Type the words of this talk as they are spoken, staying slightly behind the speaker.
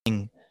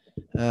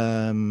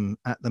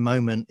at the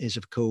moment is,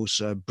 of course,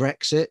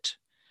 Brexit.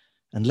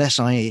 Unless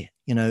I,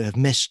 have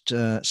missed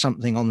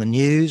something on the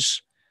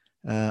news,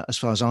 as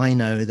far as I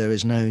know, there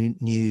is no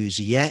news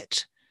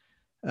yet.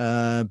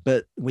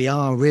 But we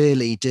are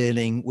really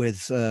dealing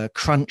with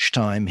crunch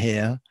time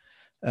here.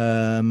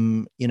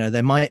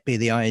 There might be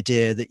the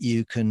idea that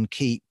you can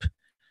keep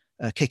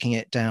kicking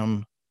it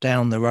down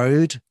the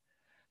road.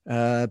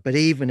 But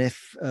even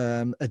if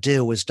a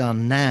deal was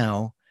done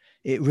now,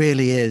 it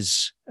really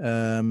is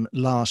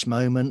last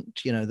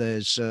moment.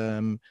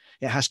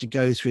 It has to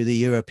go through the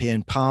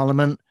European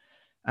Parliament.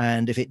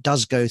 And if it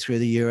does go through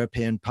the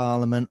European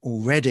Parliament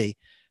already,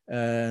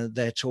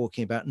 they're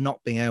talking about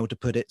not being able to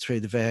put it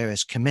through the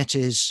various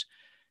committees.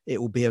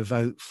 It will be a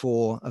vote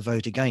for, a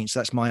vote against.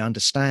 That's my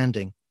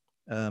understanding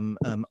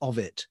of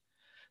it.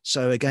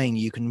 So again,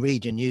 you can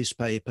read your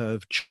newspaper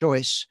of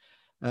choice,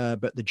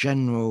 but the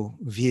general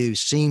view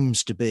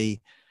seems to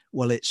be,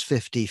 well, it's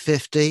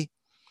 50-50.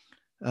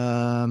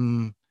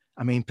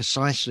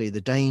 Precisely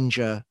the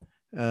danger,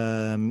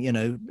 of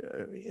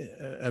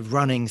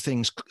running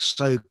things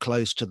so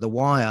close to the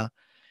wire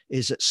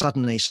is that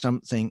suddenly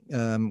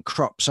something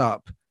crops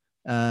up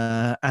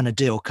and a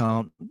deal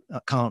can't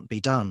be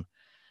done.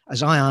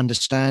 As I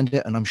understand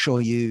it, and I'm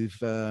sure you've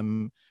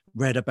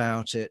read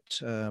about it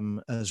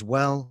as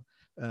well,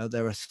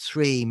 there are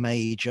three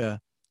major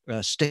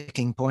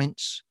sticking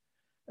points.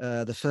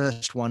 The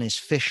first one is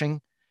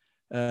fishing.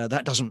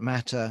 That doesn't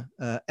matter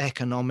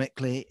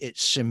economically,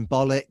 it's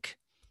symbolic,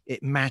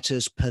 it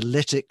matters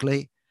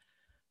politically.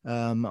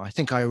 I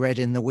think I read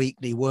in the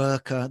Weekly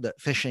Worker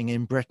that fishing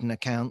in Britain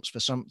accounts for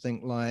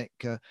something like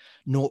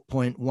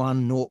 0.1,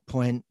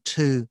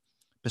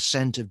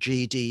 0.2% of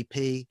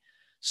GDP.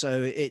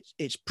 So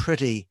it's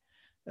pretty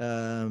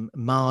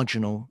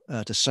marginal,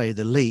 to say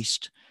the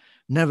least.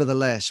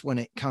 Nevertheless, when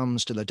it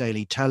comes to the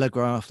Daily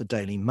Telegraph, the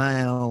Daily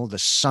Mail, the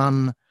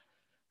Sun,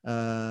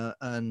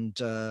 and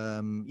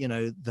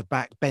the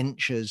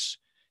backbenchers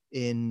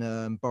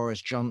in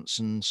Boris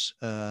Johnson's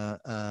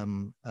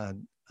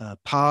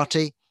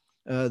party,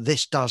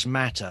 this does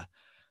matter.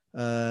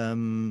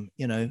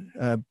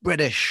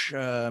 British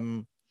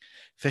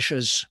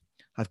fishers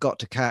have got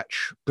to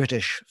catch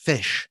British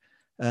fish,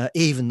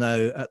 even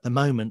though at the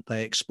moment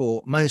they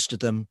export most of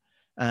them.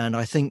 And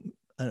I think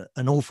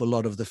an awful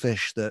lot of the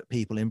fish that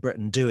people in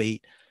Britain do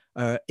eat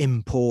are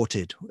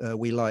imported.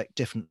 We like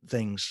different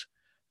things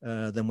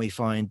than we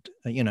find,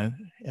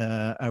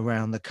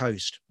 around the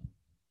coast.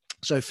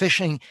 So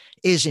fishing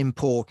is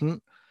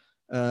important,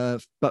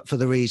 but for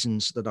the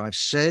reasons that I've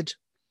said.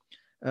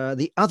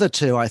 The other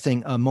two, I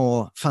think, are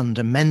more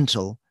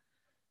fundamental,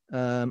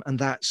 and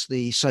that's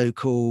the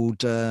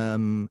so-called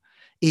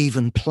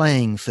even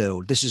playing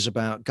field. This is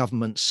about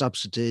government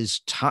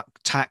subsidies,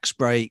 tax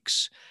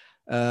breaks.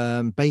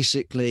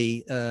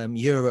 Basically,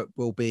 Europe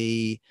will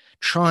be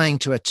trying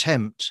to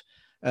attempt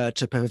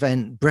to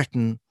prevent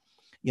Britain,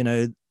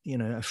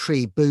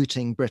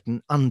 freebooting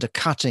Britain,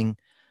 undercutting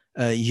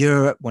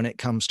Europe when it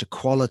comes to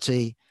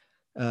quality,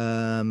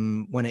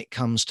 when it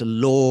comes to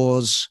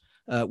laws,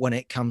 when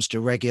it comes to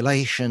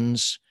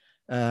regulations,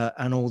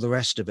 and all the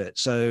rest of it.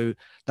 So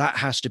that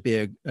has to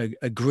be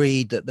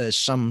agreed, that there's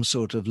some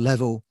sort of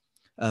level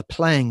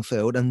playing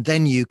field. And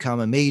then you come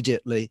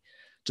immediately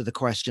to the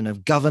question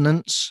of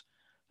governance.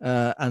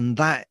 And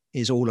that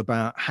is all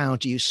about how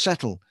do you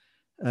settle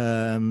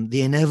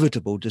the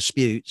inevitable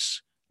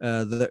disputes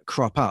that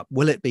crop up?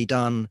 Will it be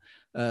done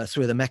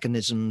through the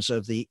mechanisms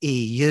of the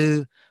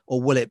EU,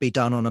 or will it be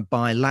done on a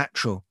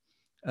bilateral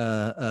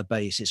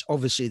basis?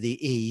 Obviously, the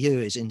EU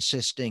is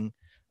insisting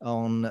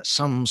on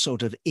some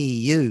sort of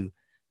EU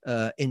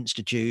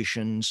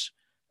institutions.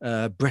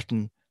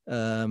 Britain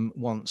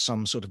wants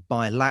some sort of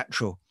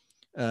bilateral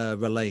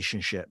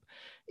relationship.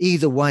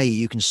 Either way,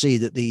 you can see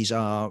that these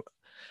are,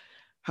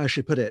 how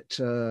should I put it,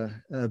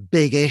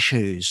 big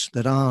issues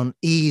that aren't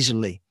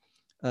easily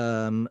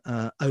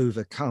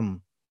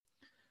overcome.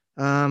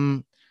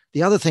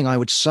 The other thing I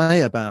would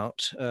say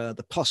about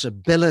the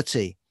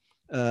possibility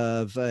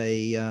of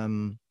a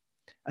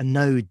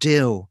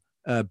no-deal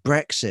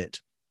Brexit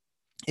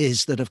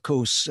is that, of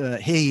course,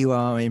 here you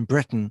are in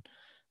Britain,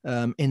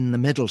 in the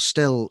middle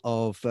still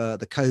of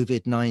the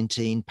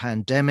COVID-19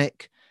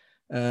 pandemic.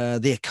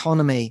 The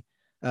economy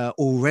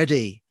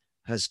already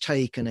has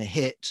taken a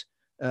hit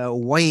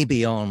way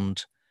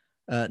beyond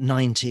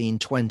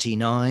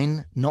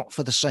 1929, not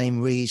for the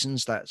same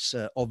reasons, that's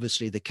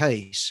obviously the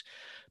case,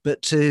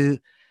 but to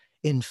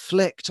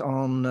inflict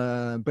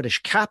on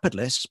British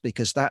capitalists,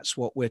 because that's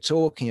what we're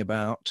talking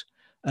about,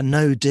 a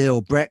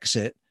no-deal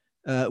Brexit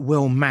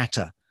will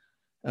matter.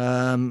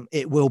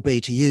 It will be,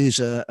 to use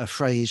a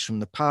phrase from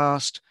the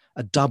past,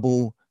 a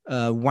double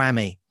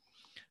whammy.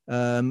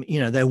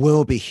 There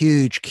will be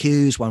huge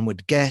queues, one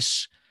would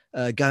guess,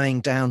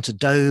 going down to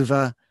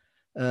Dover.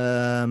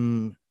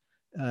 In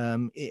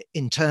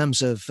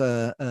terms of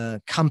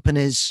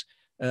companies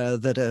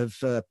that have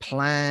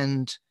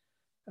planned,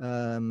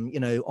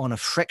 on a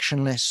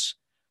frictionless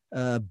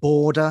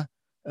border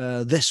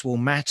this will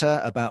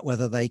matter about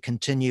whether they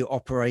continue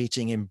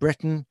operating in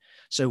Britain.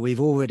 So we've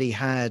already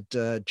had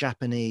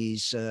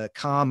Japanese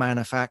car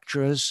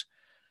manufacturers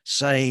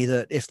say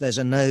that if there's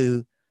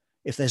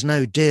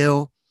no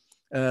deal,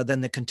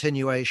 then the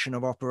continuation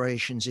of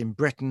operations in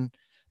Britain,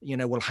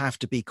 will have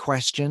to be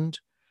questioned.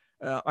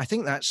 I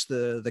think that's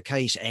the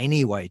case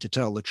anyway, to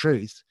tell the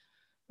truth,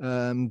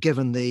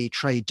 given the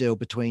trade deal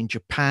between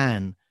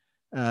Japan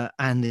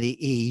and the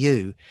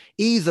EU.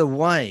 Either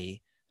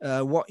way,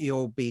 what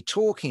you'll be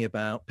talking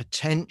about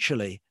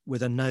potentially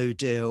with a no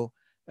deal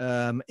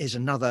is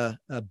another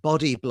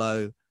body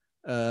blow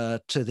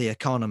to the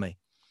economy.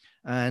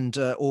 And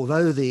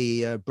although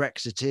the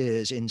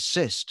Brexiteers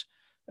insist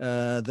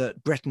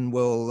that Britain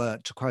will,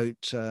 to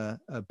quote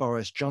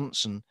Boris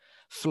Johnson,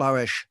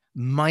 flourish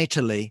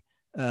mightily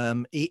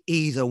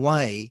either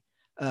way,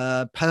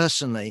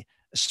 personally,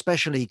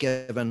 especially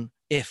given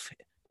if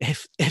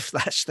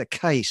that's the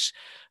case,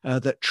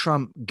 that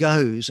Trump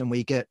goes and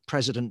we get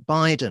President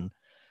Biden,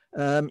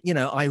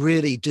 I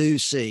really do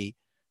see,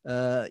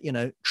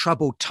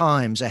 troubled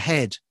times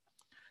ahead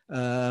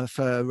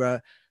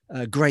for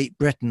Great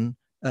Britain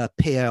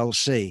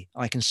PLC.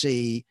 I can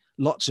see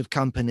lots of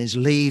companies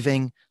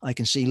leaving. I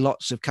can see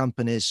lots of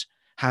companies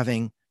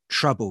having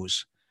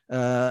troubles.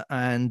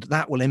 And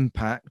that will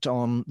impact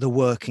on the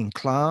working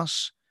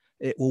class.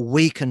 It will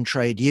weaken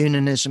trade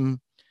unionism.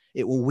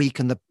 It will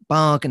weaken the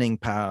bargaining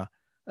power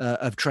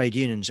of trade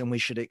unions. And we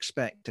should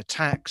expect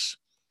attacks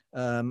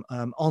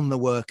on the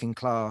working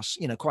class,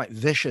 quite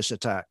vicious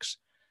attacks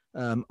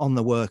on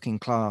the working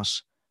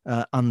class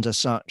under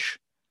such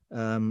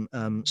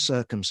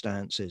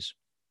circumstances.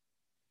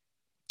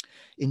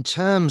 In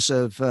terms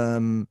of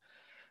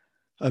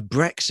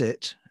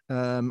Brexit,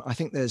 I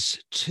think there's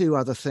two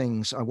other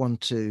things I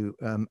want to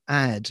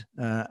add,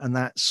 and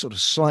that's sort of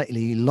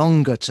slightly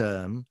longer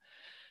term.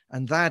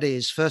 And that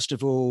is, first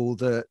of all,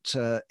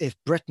 that if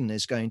Britain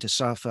is going to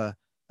suffer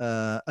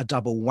a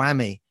double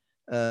whammy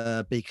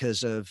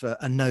because of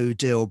a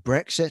no-deal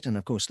Brexit, and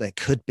of course there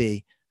could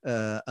be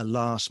a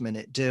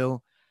last-minute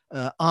deal,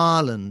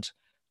 Ireland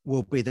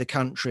will be the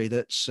country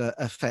that's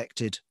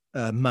affected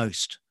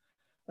most.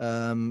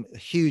 A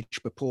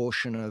huge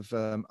proportion of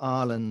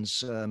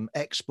Ireland's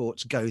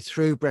exports go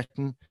through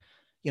Britain.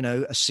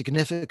 A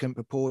significant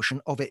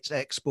proportion of its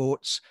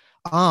exports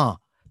are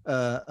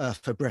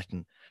for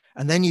Britain.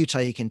 And then you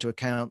take into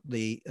account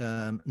the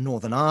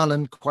Northern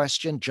Ireland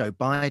question. Joe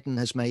Biden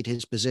has made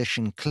his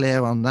position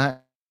clear on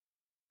that.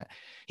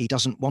 He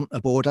doesn't want a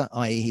border,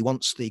 i.e. he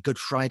wants the Good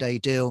Friday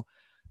deal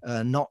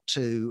not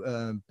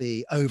to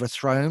be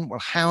overthrown. Well,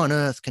 how on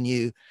earth can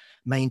you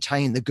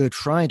maintain the Good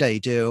Friday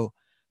deal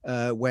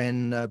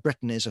when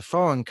Britain is a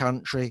foreign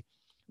country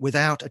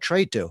without a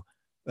trade deal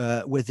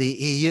with the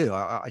EU?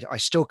 I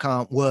still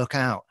can't work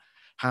out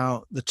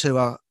how the two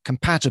are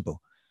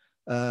compatible.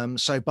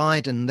 So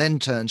Biden then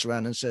turns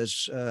around and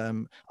says,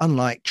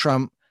 unlike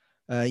Trump,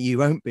 you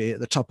won't be at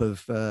the top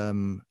of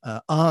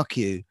our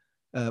queue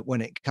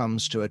when it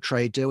comes to a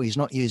trade deal. He's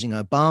not using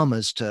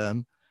Obama's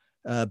term,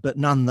 but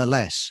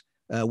nonetheless,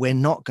 we're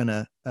not going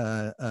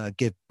to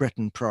give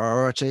Britain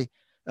priority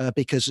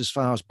because as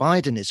far as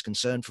Biden is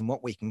concerned, from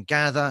what we can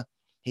gather,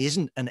 he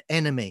isn't an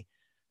enemy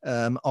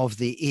of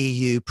the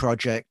EU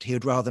project. He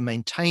would rather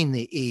maintain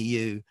the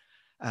EU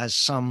as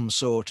some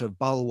sort of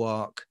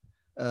bulwark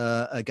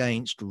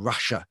against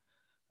Russia,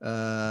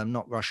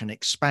 not Russian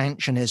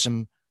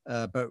expansionism,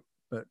 but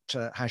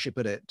how should I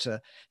put it,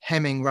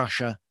 hemming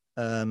Russia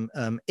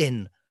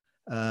in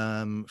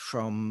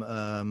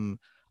from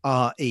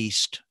our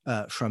east,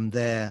 from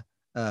their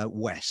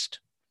west.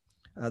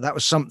 That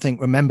was something,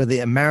 remember, the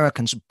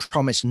Americans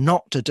promised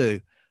not to do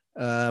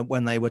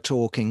when they were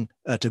talking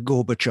to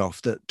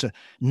Gorbachev, that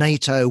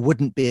NATO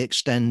wouldn't be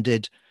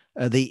extended,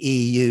 the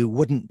EU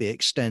wouldn't be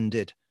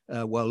extended.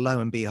 Well, lo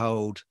and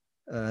behold,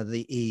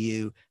 the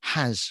EU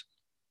has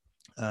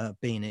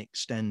been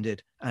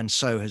extended, and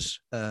so has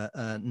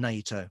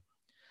NATO.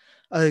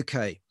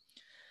 Okay,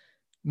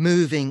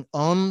 moving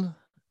on.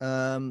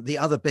 The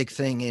other big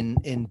thing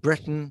in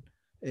Britain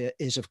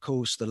is, of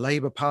course, the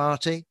Labour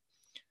Party.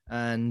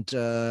 And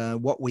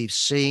what we've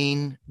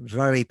seen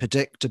very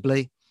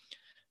predictably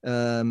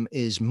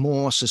is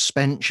more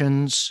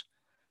suspensions,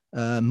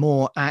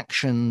 more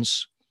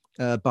actions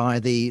by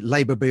the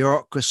Labour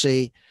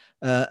bureaucracy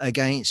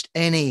against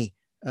any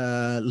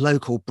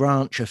local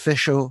branch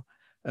official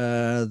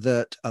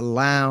that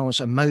allows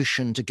a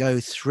motion to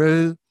go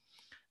through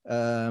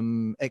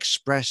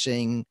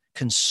expressing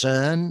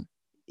concern,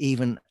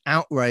 even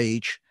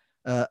outrage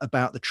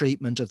about the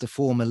treatment of the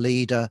former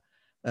leader,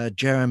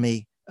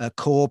 Jeremy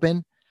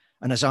Corbyn.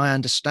 And as I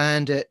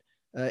understand it,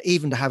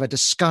 even to have a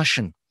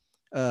discussion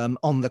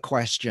on the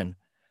question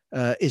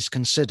is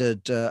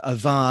considered a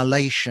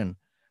violation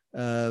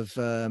of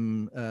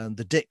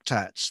the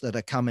diktats that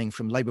are coming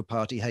from Labour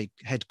Party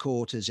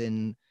headquarters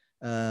in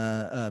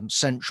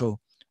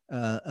central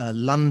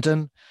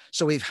London.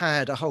 So we've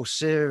had a whole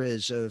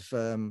series of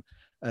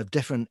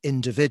different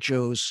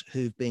individuals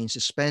who've been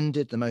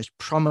suspended. The most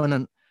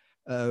prominent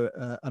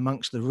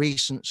amongst the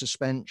recent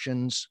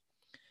suspensions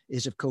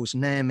is, of course,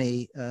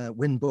 Naomi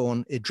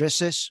Winborn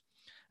Idrissis,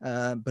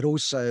 but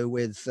also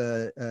with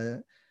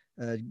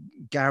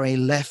Gary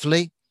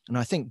Leffley. And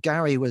I think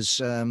Gary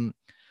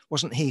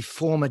wasn't he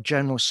former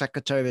General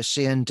Secretary of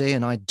CND?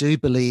 And I do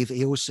believe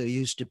he also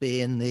used to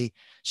be in the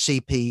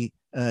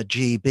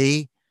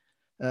CPGB.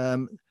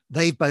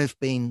 They've both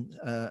been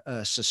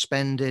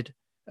suspended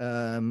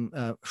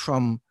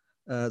from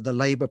the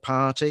Labour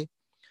Party.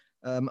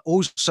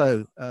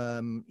 Also,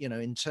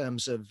 in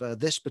terms of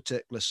this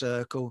particular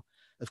circle,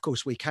 of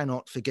course, we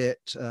cannot forget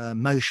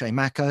Moshe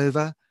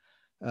Machover.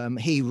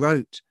 He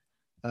wrote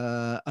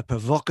a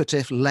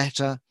provocative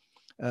letter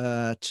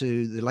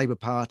to the Labour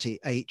Party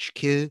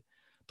HQ,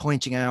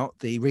 pointing out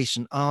the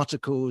recent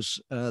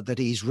articles that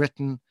he's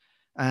written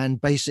and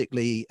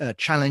basically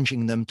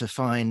challenging them to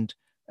find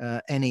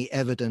any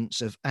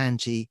evidence of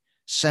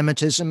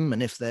anti-Semitism.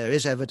 And if there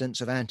is evidence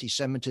of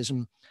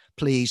anti-Semitism,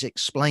 please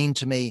explain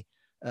to me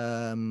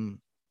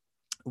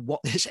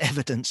what this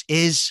evidence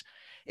is.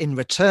 In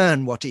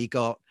return, what he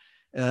got,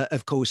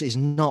 of course, is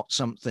not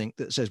something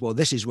that says, well,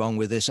 this is wrong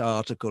with this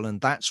article and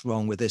that's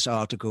wrong with this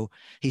article.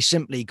 He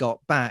simply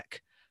got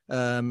back,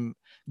 will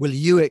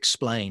you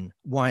explain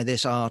why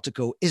this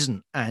article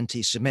isn't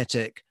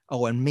anti-Semitic?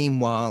 Oh, and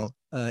meanwhile,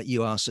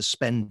 you are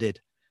suspended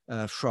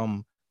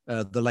from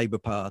the Labour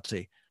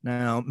Party.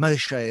 Now,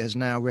 Moshe has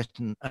now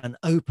written an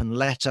open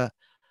letter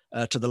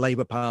to the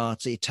Labour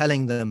Party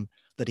telling them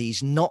that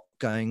he's not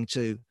going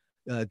to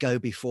go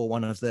before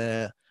one of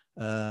their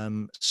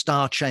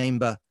Star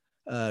Chamber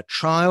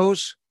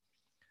trials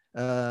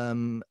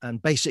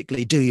and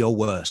basically do your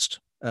worst.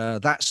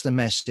 That's the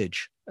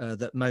message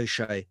that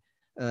Moshe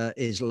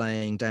is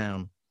laying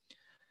down.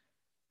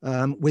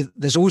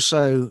 There's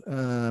also,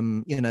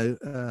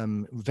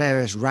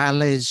 various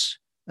rallies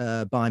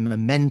by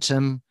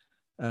Momentum,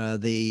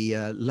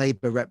 the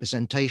Labour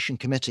Representation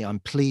Committee. I'm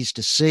pleased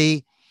to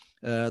see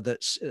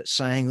that's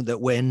saying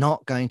that we're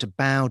not going to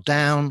bow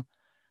down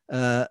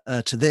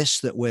to this,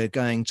 that we're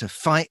going to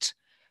fight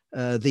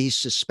these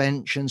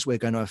suspensions. We're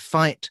going to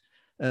fight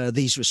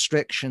these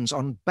restrictions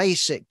on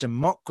basic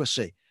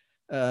democracy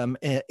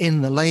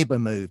in the Labour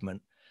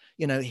movement.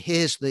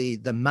 Here's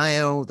the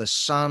Mail, the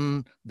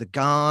Sun, the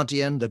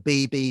Guardian, the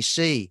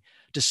BBC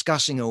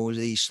discussing all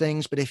these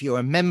things. But if you're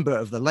a member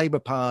of the Labour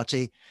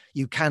Party,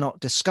 you cannot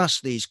discuss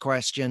these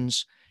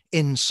questions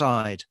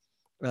inside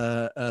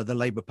the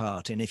Labour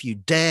Party. And if you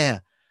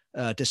dare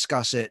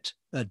discuss it,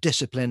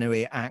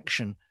 disciplinary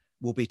action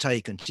will be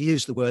taken. To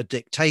use the word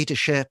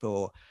dictatorship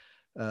or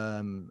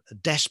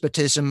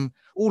despotism,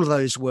 all of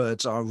those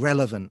words are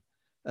relevant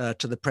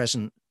to the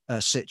present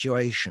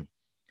situation.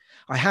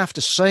 I have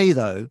to say,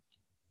 though,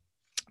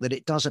 that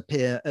it does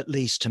appear, at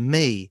least to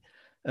me,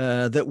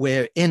 that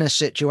we're in a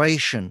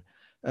situation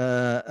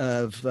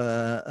of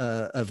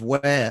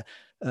where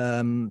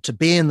to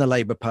be in the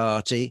Labour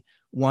Party,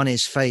 one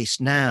is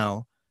faced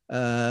now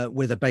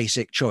with a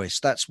basic choice.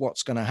 That's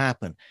what's going to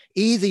happen.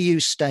 Either you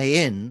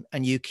stay in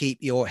and you keep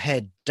your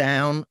head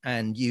down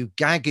and you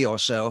gag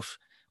yourself,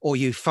 or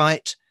you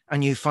fight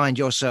and you find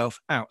yourself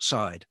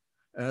outside.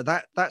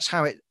 That's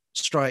how it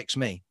strikes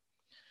me.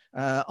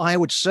 I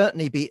would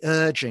certainly be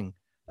urging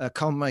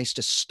comrades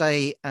to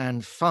stay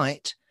and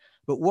fight,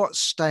 but what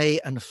stay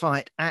and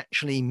fight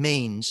actually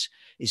means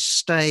is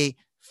stay,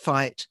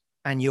 fight,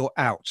 and you're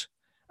out.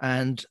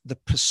 And the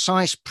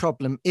precise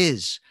problem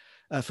is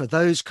for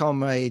those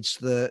comrades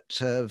that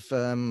have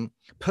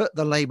put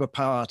the Labour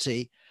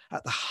Party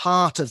at the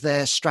heart of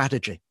their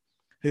strategy,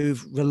 who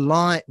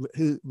rely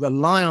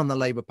on the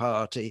Labour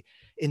Party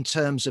in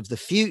terms of the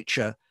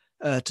future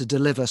to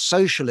deliver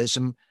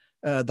socialism,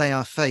 they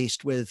are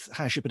faced with,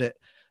 how should I put it,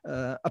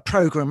 a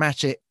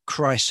programmatic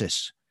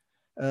crisis.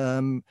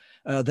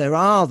 There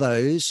are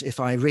those, if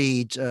I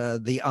read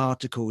the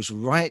articles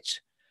right,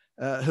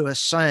 who are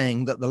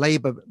saying that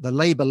the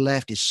Labour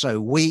left is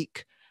so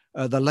weak,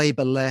 the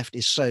Labour left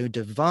is so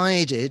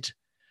divided,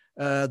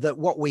 that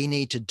what we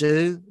need to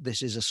do,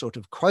 this is a sort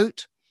of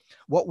quote,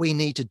 what we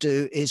need to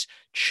do is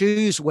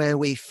choose where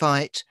we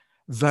fight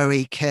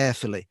very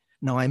carefully.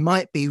 Now, I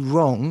might be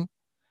wrong,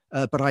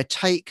 but I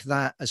take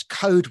that as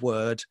code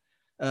word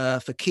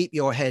for keep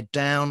your head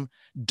down,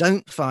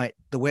 don't fight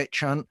the witch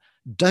hunt,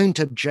 don't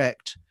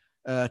object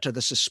to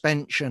the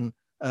suspension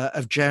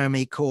of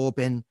Jeremy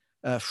Corbyn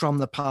from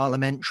the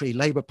Parliamentary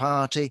Labour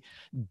Party,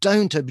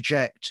 don't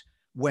object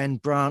when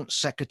branch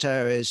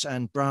secretaries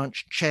and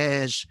branch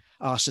chairs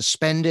are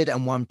suspended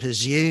and one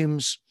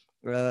presumes,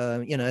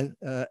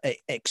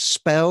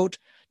 expelled.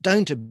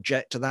 Don't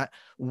object to that.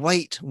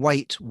 Wait,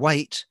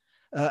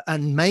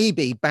 and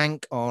maybe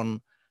bank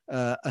on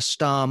a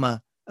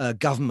Starmer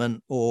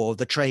government or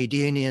the trade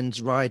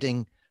unions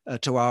riding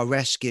to our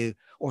rescue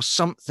or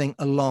something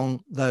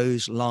along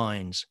those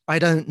lines. I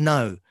don't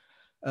know.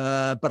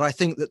 But I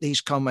think that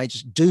these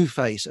comrades do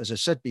face, as I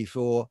said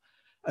before,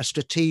 a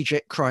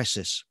strategic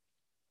crisis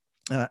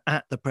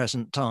at the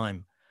present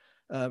time.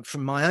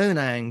 From my own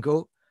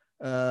angle,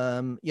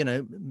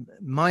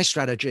 my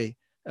strategy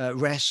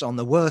rests on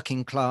the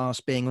working class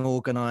being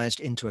organized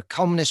into a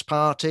communist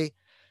party.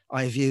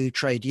 I view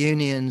trade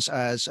unions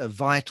as a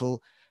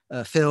vital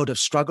field of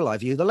struggle. I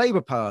view the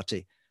Labour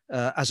Party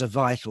as a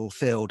vital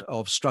field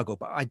of struggle,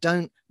 but I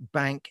don't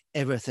bank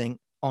everything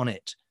on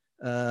it.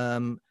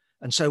 And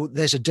so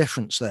there's a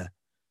difference there.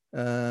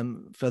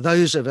 For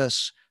those of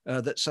us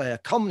that say a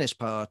communist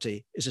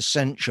party is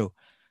essential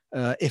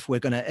if we're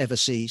going to ever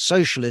see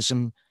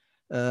socialism,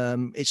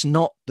 it's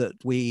not that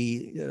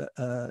we,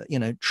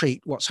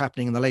 treat what's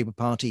happening in the Labour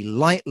Party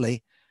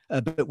lightly,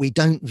 but we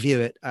don't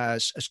view it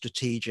as a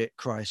strategic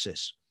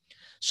crisis.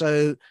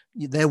 So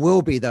there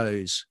will be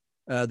those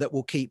that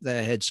will keep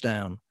their heads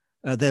down.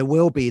 There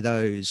will be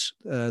those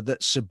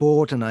that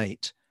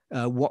subordinate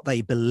what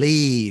they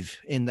believe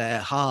in their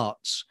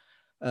hearts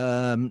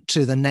to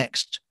the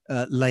next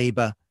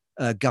Labour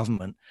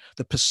government.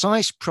 The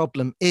precise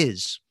problem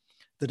is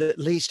that at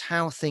least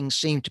how things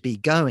seem to be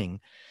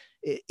going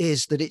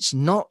is that it's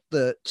not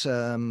that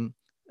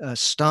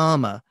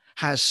Starmer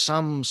has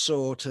some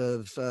sort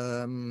of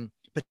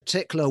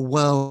particular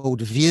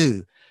world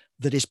view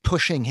that is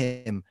pushing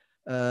him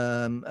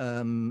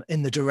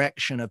in the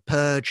direction of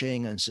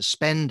purging and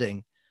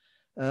suspending.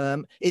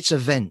 It's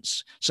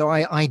events. So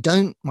I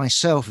don't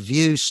myself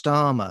view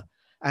Starmer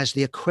as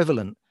the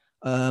equivalent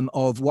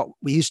of what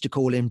we used to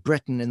call in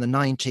Britain in the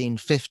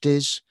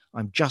 1950s.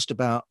 I'm just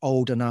about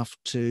old enough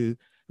to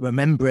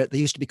remember it. They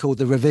used to be called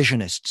the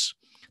revisionists.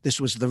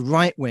 This was the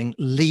right-wing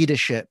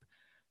leadership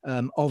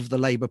of the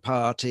Labour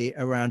Party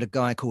around a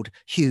guy called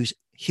Hugh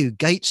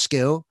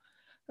Gaitskell,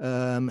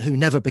 who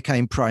never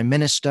became Prime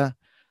Minister.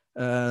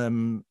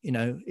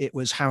 It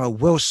was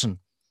Harold Wilson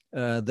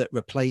that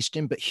replaced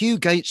him. But Hugh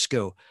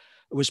Gaitskell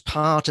was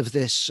part of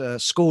this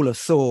school of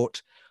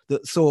thought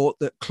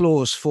that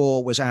Clause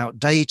 4 was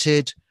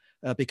outdated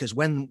because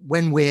when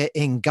we're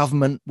in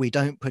government, we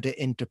don't put it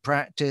into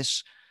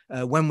practice.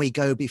 When we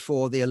go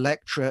before the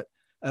electorate,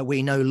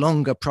 we no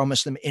longer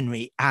promise them in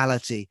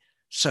reality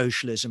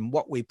socialism.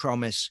 What we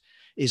promise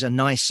is a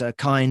nicer,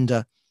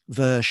 kinder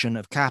version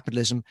of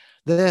capitalism.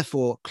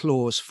 Therefore,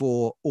 Clause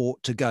 4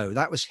 ought to go.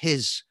 That was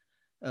his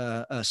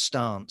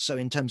stance. So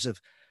in terms of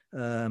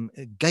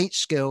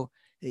Gaitskell,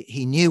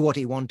 he knew what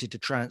he wanted to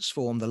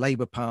transform the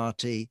Labour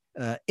Party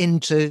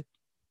into.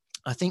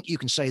 I think you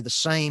can say the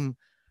same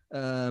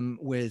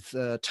with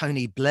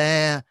Tony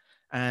Blair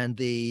and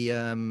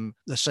the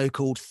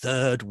so-called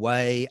third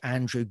way,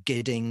 Andrew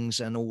Giddings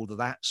and all of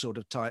that sort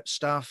of type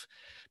stuff.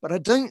 But I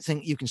don't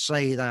think you can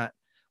say that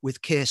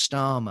with Keir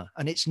Starmer.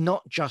 And it's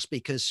not just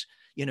because,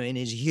 in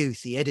his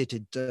youth, he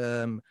edited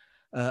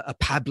a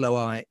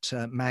Pabloite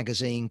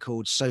magazine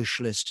called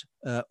Socialist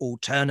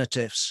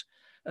Alternatives.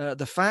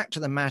 The fact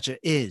of the matter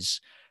is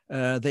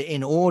that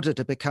in order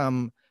to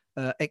become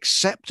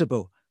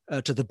acceptable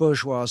to the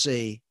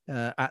bourgeoisie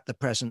at the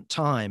present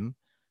time,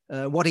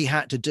 what he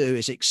had to do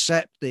is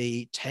accept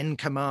the 10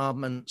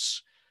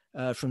 Commandments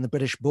from the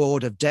British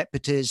Board of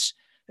Deputies.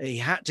 He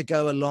had to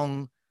go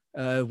along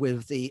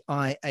with the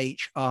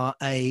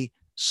IHRA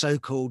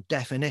so-called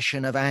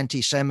definition of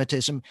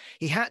anti-Semitism.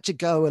 He had to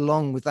go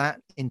along with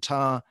that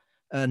entire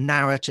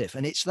narrative.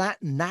 And it's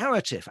that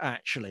narrative,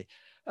 actually,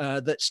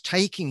 that's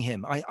taking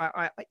him.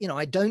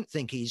 I don't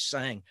think he's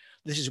saying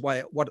this is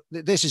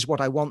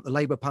what I want the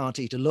Labour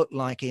Party to look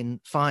like in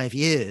 5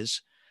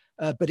 years.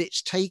 But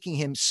it's taking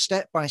him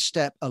step by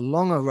step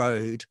along a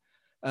road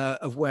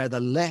of where the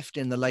left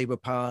in the Labour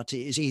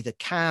Party is either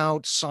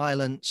cowed,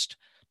 silenced,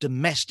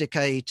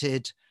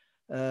 domesticated,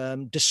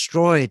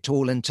 destroyed to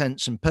all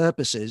intents and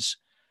purposes,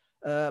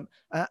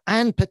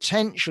 and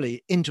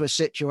potentially into a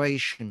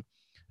situation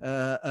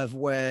of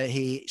where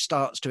he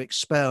starts to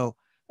expel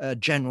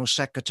general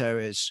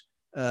secretaries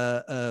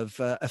of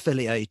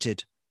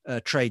affiliated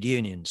trade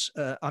unions.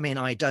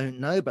 I don't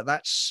know, but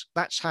that's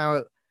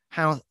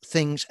how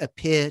things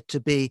appear to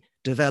be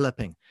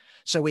developing.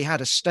 So we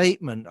had a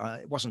statement,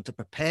 it wasn't a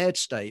prepared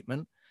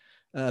statement,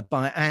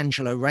 by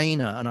Angela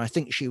Rayner, and I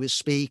think she was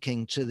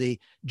speaking to the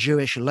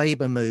Jewish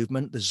labor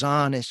movement, the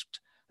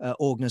Zionist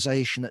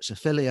organization that's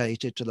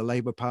affiliated to the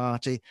Labour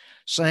Party,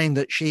 saying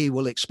that she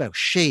will expel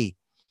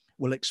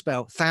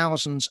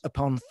thousands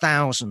upon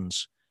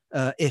thousands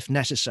if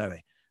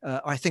necessary.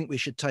 I think we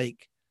should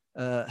take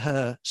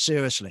her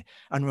seriously.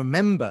 And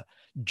remember,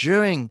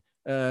 during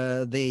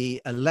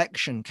the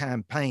election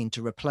campaign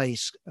to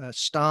replace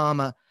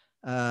Starmer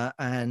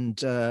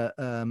and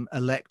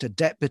elect a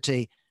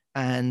deputy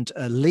and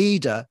a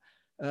leader,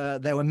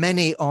 there were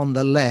many on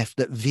the left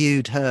that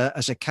viewed her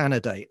as a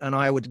candidate. And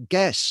I would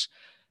guess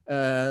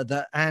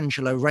that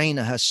Angela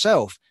Rayner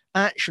herself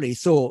actually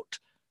thought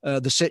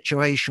the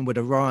situation would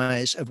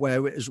arise of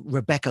where it was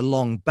Rebecca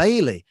Long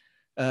Bailey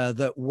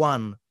that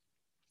won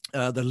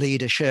the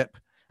leadership,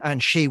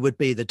 and she would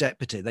be the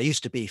deputy. They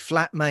used to be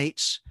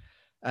flatmates.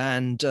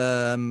 And,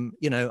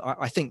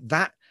 I think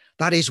that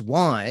is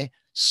why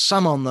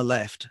some on the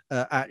left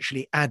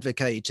actually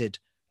advocated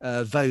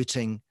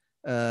voting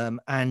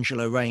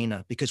Angela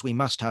Rayner, because we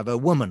must have a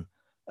woman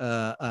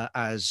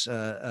as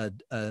a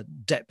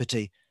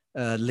deputy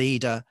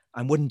leader.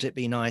 And wouldn't it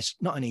be nice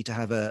not only to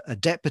have a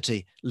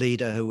deputy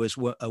leader who was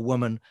a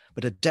woman,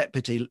 but a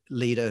deputy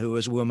leader who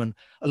was a woman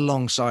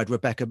alongside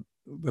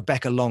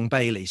Rebecca Long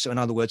Bailey? So in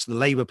other words, the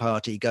Labour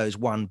Party goes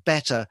one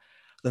better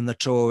than the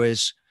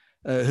Tories,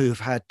 who've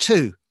had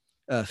two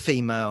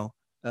female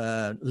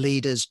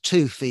leaders,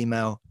 two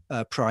female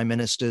prime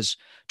ministers,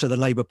 to the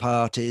Labour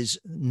Party's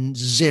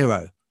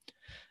zero.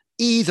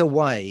 Either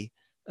way,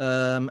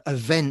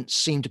 events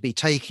seem to be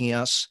taking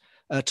us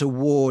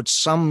towards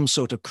some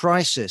sort of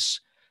crisis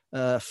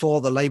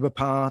for the Labour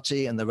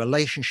Party and the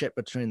relationship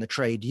between the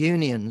trade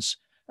unions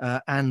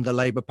and the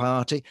Labour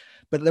Party.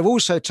 But they're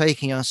also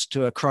taking us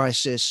to a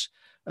crisis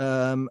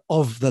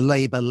of the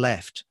Labour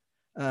left.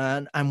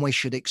 And we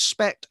should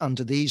expect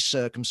under these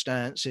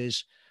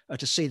circumstances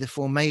to see the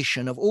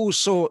formation of all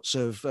sorts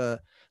of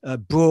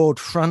broad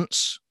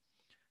fronts,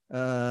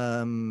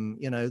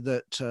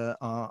 that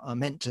are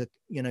meant to,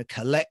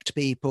 collect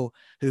people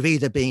who've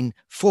either been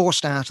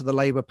forced out of the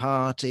Labour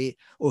Party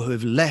or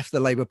who've left the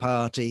Labour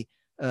Party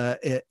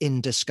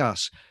in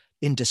disgust.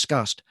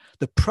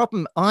 The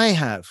problem I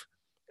have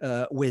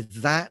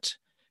with that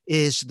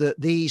is that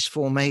these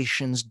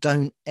formations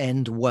don't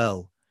end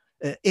well.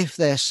 If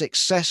they're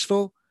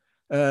successful,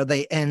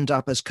 they end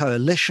up as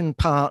coalition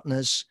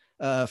partners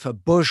for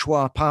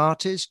bourgeois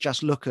parties.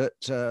 Just look at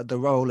the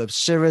role of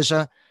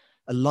Syriza,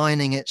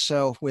 aligning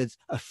itself with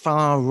a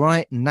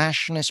far-right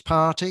nationalist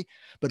party,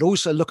 but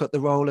also look at the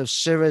role of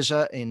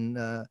Syriza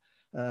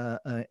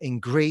in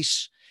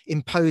Greece,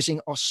 imposing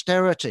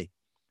austerity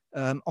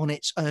on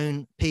its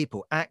own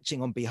people,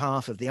 acting on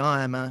behalf of the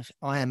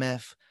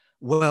IMF,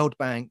 World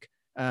Bank,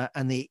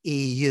 and the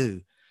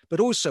EU. But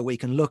also we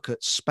can look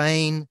at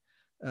Spain,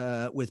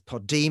 with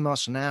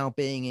Podemos now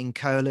being in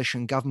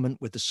coalition government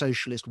with the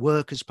Socialist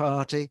Workers'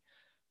 Party,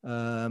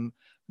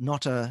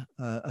 not a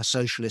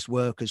Socialist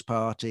Workers'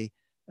 Party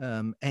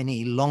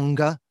any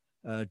longer,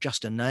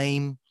 just a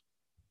name.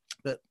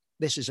 But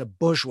this is a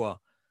bourgeois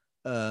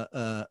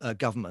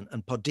government,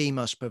 and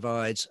Podemos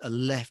provides a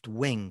left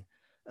wing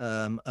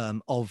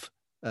of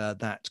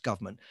that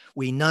government.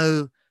 We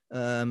know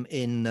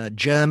in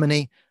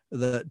Germany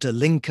that Die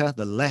Linke,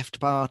 the left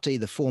party,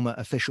 the former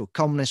official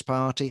Communist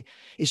Party,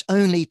 is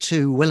only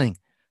too willing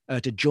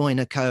to join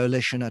a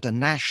coalition at a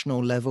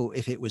national level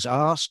if it was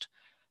asked.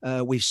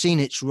 We've seen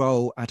its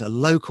role at a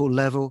local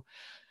level.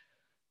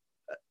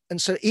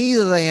 And so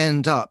either they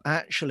end up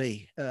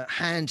actually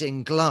hand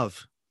in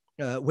glove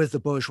with the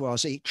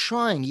bourgeoisie,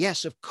 trying,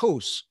 yes, of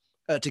course,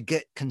 to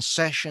get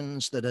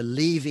concessions that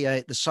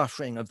alleviate the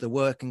suffering of the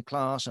working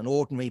class and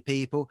ordinary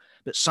people,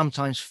 but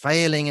sometimes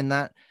failing in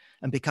that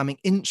and becoming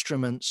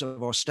instruments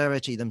of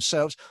austerity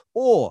themselves,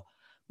 or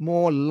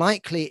more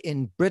likely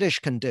in British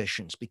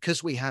conditions,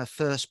 because we have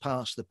first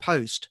past the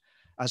post,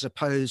 as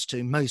opposed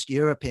to most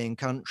European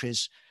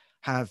countries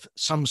have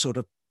some sort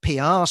of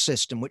PR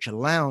system which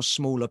allows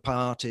smaller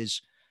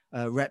parties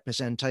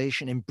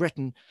representation. In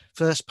Britain,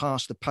 first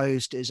past the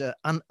post is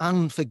an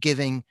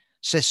unforgiving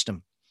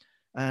system.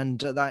 And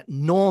that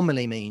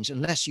normally means,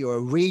 unless you're a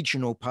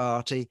regional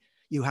party,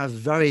 you have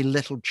very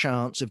little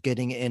chance of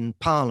getting in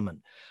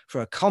Parliament.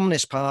 For a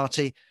Communist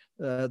Party,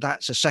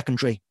 that's a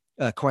secondary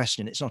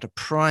question. It's not a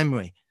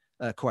primary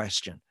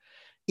question.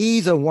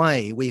 Either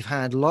way, we've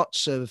had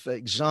lots of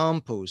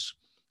examples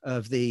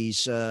of these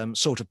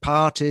sort of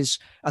parties,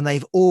 and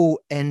they've all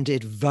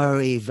ended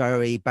very,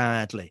 very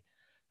badly.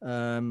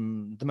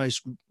 The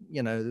most,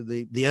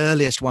 the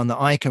earliest one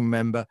that I can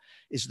remember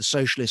is the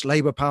Socialist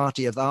Labour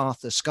Party of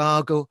Arthur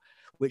Scargill,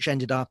 which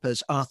ended up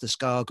as Arthur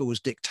Scargill's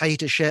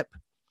dictatorship.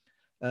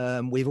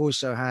 We've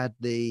also had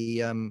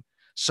the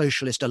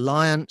Socialist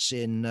Alliance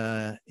in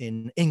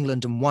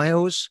England and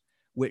Wales,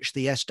 which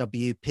the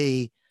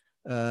SWP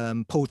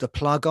pulled the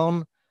plug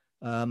on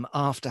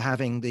after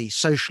having the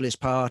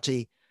Socialist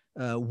Party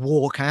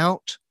walk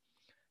out.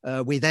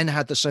 We then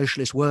had the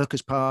Socialist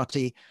Workers'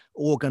 Party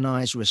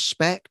organise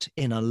Respect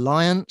in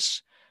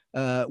alliance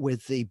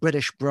with the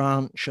British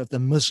branch of the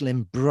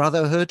Muslim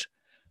Brotherhood,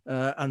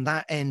 and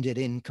that ended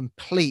in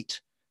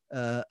complete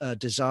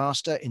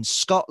disaster. In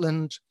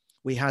Scotland,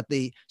 we had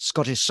the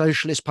Scottish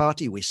Socialist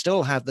Party. We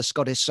still have the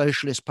Scottish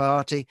Socialist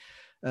Party,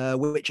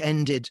 which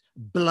ended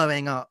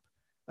blowing up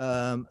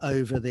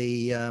over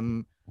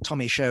the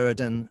Tommy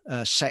Sheridan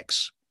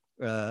sex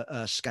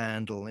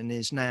scandal, and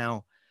is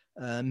now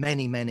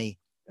many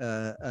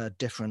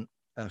different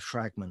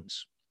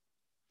fragments.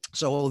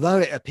 So although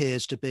it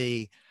appears to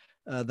be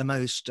the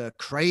most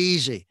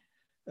crazy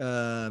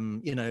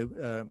program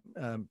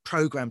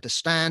to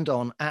stand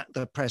on at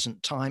the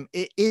present time,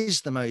 it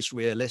is the most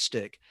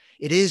realistic.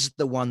 It is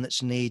the one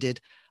that's needed,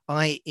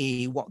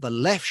 i.e. what the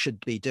left should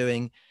be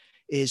doing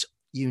is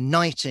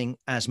uniting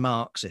as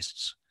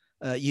Marxists,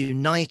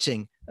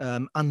 uniting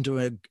under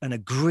an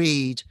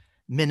agreed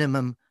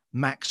minimum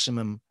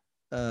maximum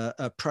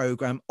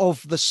program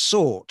of the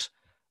sort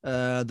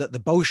that the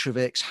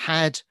Bolsheviks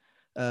had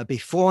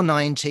before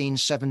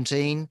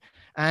 1917,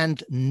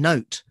 and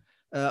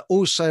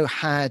also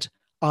had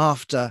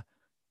after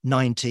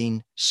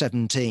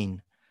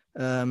 1917.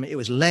 It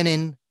was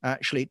Lenin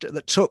actually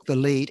that took the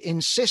lead,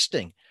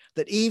 insisting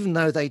that even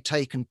though they'd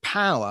taken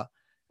power,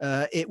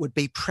 it would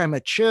be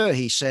premature,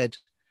 he said,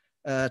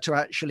 to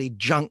actually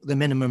junk the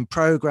minimum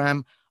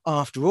program.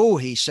 After all,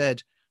 he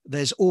said,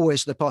 there's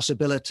always the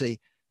possibility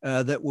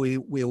that we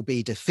will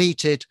be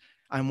defeated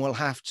and we'll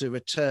have to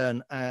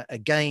return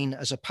again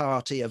as a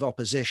party of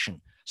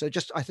opposition. So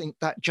I think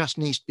that just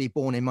needs to be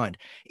borne in mind.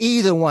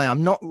 Either way,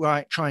 I'm not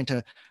trying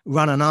to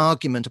run an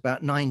argument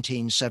about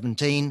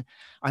 1917.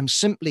 I'm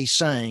simply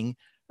saying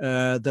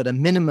that a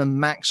minimum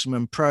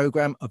maximum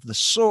program of the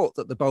sort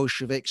that the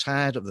Bolsheviks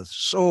had, of the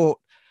sort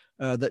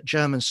that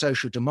German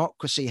social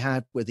democracy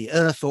had with the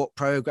Erfurt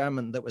program,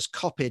 and that was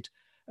copied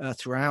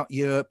throughout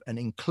Europe and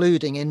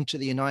including into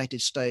the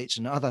United States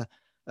and other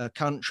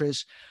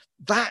countries,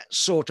 that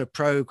sort of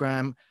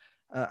program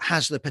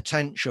has the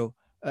potential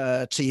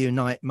to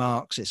unite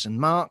Marxists, and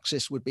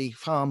Marxists would be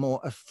far more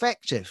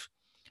effective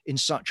in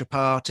such a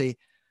party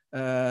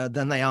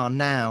than they are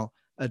now,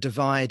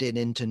 divided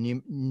into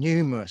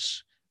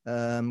numerous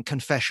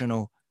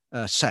confessional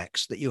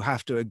sects that you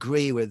have to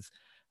agree with,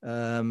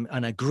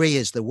 and agree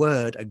is the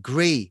word,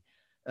 agree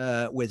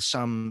with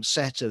some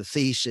set of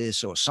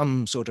thesis or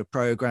some sort of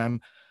program,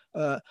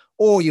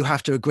 or you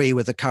have to agree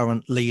with the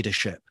current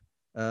leadership.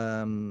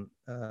 That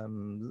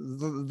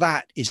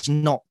is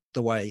not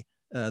the way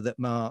that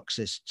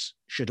Marxists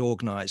should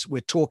organize.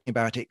 We're talking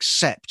about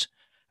accept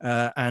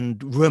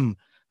and room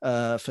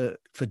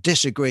for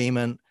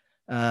disagreement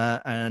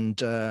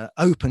and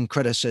open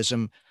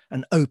criticism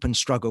and open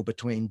struggle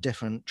between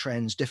different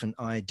trends, different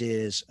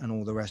ideas, and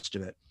all the rest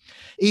of it.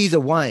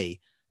 Either way,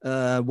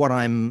 what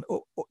I'm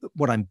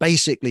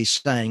basically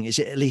saying is,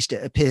 at least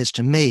it appears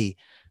to me,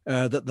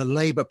 that the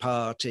Labour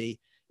Party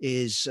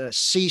is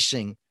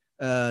ceasing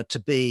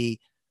to be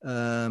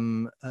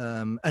an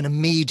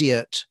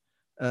immediate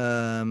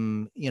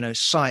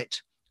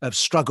site of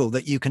struggle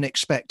that you can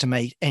expect to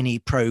make any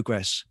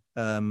progress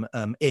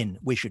in.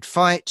 We should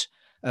fight.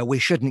 We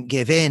shouldn't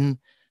give in.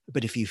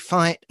 But if you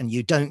fight and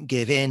you don't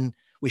give in,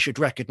 we should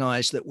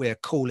recognize that we're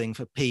calling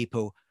for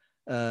people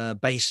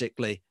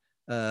basically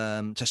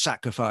to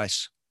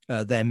sacrifice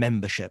their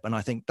membership. And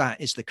I think that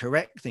is the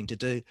correct thing to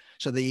do.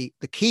 So the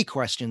key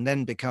question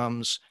then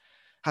becomes,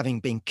 having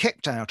been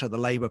kicked out of the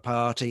Labour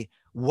Party,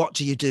 what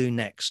do you do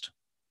next?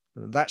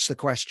 That's the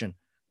question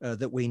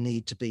that we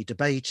need to be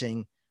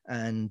debating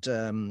and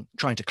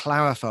trying to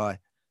clarify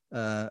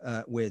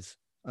with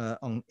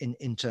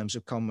in terms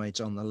of comrades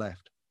on the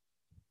left.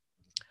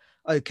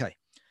 Okay,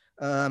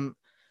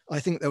 I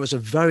think there was a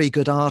very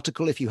good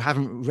article, if you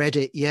haven't read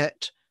it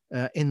yet,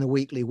 in the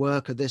Weekly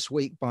Worker this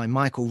week by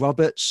Michael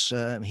Roberts.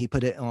 He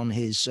put it on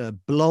his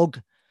blog.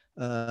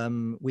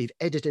 We've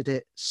edited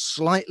it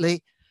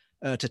slightly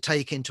to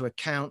take into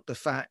account the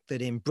fact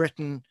that in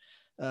Britain,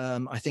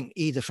 I think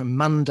either from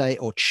Monday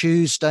or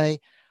Tuesday,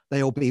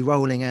 they'll be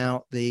rolling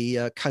out the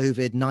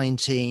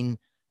COVID-19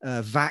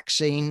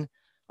 vaccine.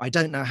 I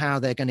don't know how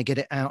they're going to get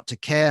it out to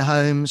care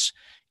homes.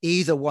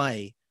 Either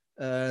way,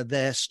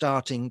 they're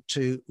starting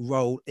to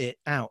roll it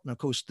out. And of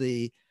course,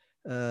 the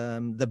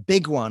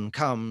big one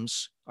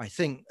comes, I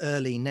think,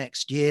 early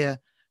next year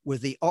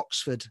with the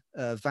Oxford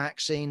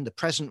vaccine. The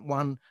present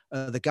one,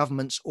 the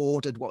government's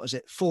ordered,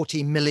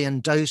 40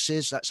 million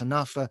doses. That's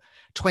enough for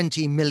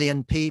 20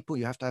 million people.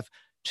 You have to have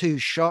 2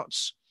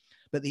 shots.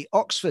 But the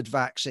Oxford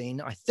vaccine,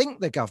 I think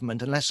the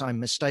government, unless I'm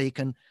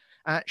mistaken,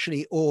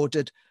 actually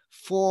ordered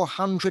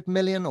 400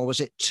 million, or was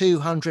it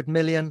 200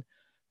 million?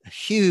 A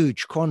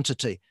huge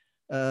quantity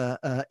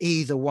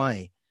either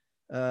way.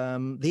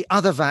 The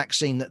other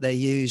vaccine that they're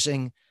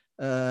using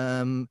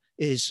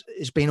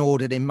is being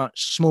ordered in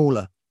much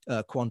smaller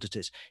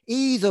quantities.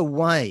 Either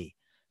way,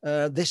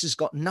 this has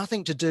got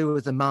nothing to do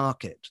with the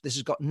market. This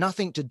has got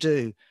nothing to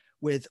do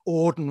with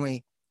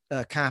ordinary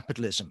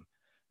capitalism.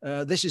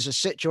 This is a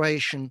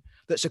situation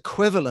that's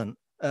equivalent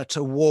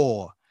to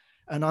war.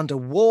 And under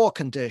war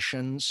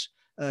conditions,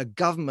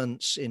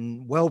 governments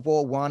in World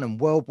War I and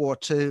World War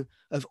II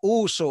of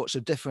all sorts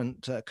of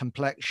different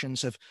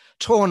complexions have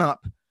torn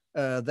up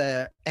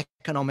their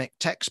economic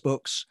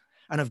textbooks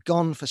and have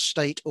gone for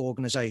state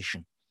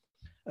organization.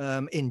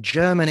 In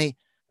Germany,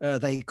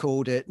 they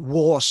called it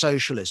war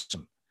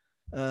socialism,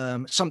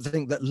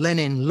 something that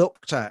Lenin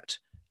looked at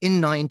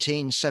in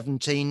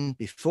 1917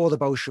 before the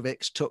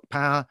Bolsheviks took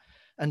power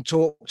and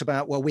talked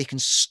about, well, we can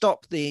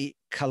stop the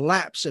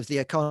collapse of the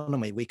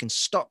economy. We can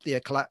stop the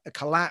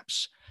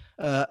collapse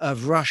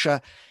of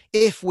Russia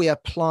if we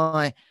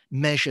apply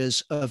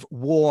measures of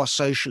war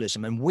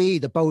socialism. And we,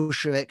 the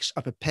Bolsheviks,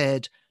 are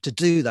prepared to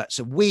do that.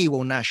 So we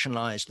will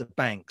nationalize the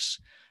banks.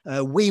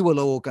 We will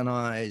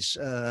organize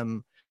a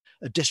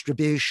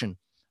distribution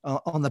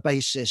on the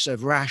basis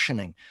of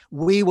rationing.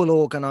 We will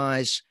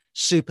organize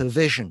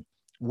supervision.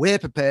 We're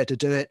prepared to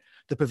do it.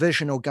 The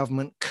provisional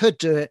government could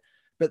do it,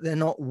 but they're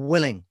not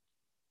willing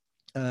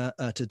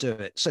to do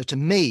it. So to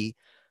me,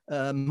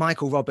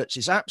 Michael Roberts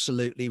is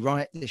absolutely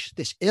right.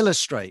 This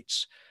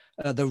illustrates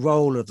the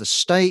role of the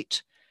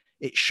state.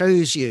 It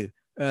shows you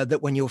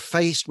that when you're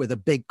faced with a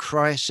big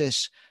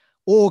crisis,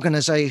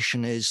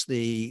 Organization is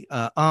the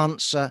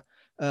answer,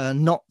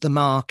 not the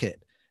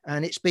market.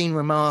 And it's been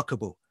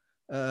remarkable.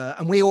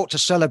 And we ought to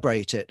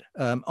celebrate it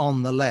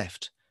on the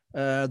left,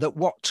 that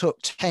what took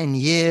 10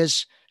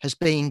 years has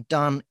been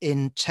done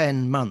in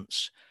 10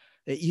 months.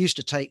 It used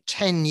to take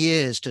 10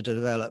 years to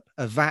develop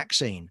a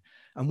vaccine.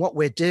 And what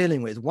we're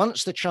dealing with,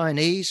 once the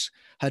Chinese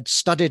had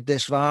studied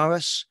this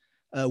virus,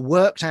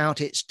 worked out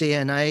its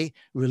DNA,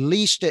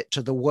 released it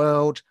to the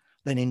world,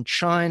 then in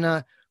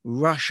China,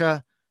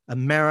 Russia,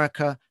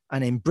 America,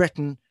 and in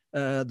Britain,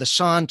 the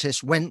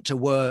scientists went to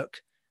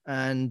work.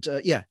 And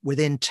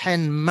within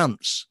 10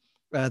 months,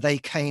 they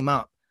came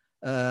up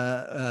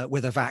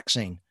with a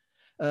vaccine.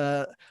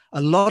 A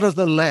lot of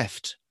the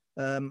left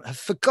have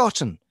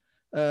forgotten,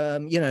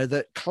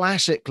 that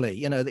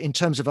classically, in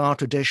terms of our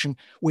tradition,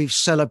 we've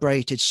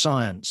celebrated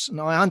science. And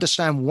I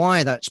understand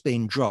why that's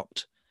been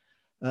dropped.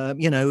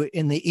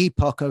 In the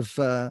epoch of,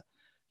 the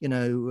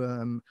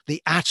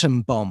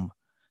atom bomb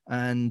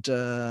and,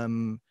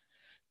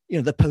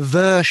 the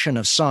perversion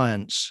of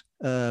science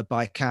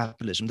by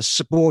capitalism, the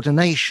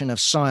subordination of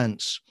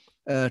science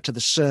to the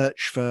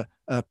search for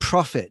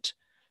profit.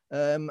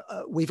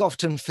 We've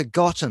often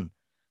forgotten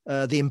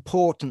the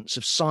importance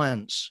of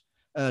science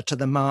to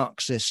the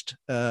Marxist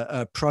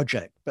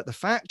project. But the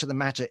fact of the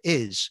matter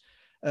is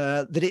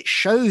that it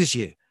shows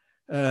you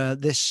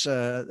this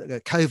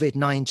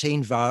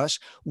COVID-19 virus,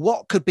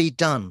 what could be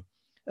done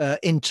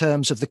in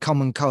terms of the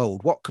common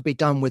cold, what could be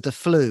done with the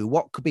flu,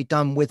 what could be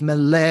done with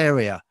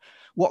malaria,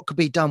 what could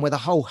be done with a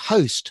whole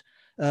host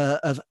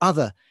of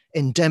other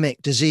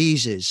endemic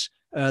diseases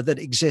that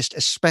exist,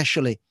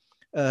 especially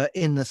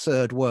in the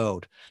third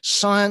world.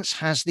 Science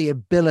has the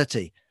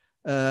ability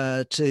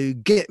to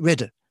get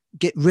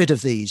rid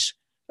of these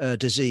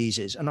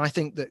diseases. And I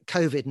think that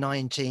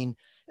COVID-19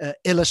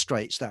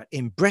 illustrates that.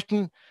 In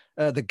Britain,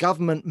 the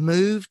government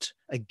moved,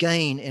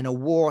 again in a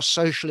war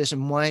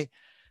socialism way,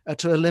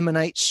 to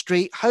eliminate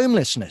street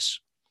homelessness.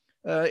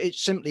 It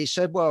simply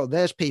said, well,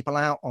 there's people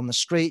out on the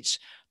streets,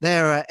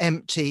 there are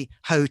empty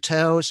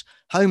hotels,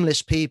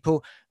 homeless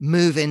people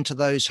move into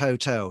those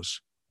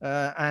hotels.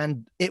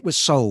 And it was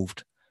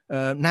solved.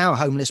 Now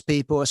homeless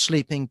people are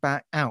sleeping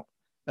back out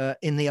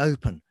in the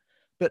open.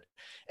 But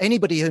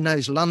anybody who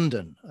knows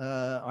London,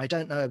 I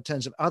don't know in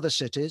terms of other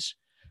cities,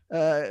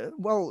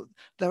 well,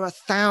 there are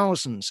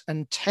thousands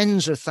and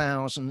tens of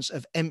thousands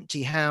of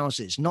empty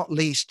houses, not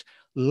least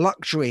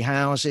luxury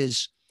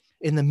houses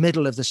in the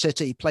middle of the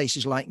city,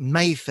 places like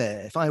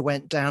Mayfair. If I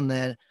went down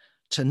there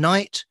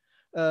tonight,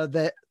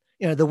 the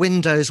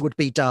windows would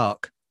be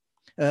dark.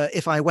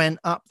 If I went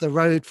up the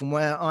road from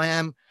where I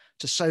am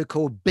to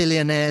so-called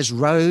Billionaires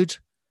Road,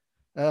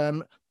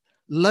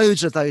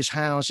 loads of those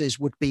houses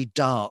would be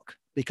dark,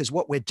 because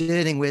what we're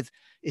dealing with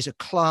is a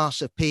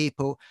class of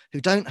people who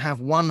don't have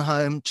one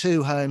home,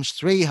 two homes,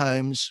 three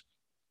homes.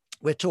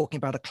 We're talking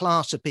about a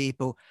class of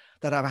people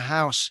that have a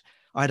house,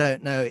 I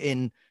don't know,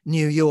 in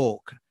New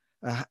York,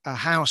 a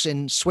house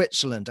in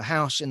Switzerland, a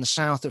house in the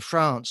south of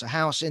France, a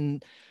house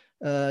in,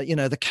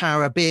 the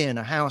Caribbean,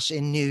 a house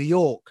in New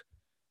York.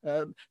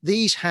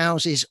 These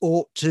houses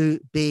ought to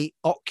be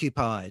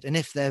occupied. And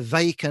if they're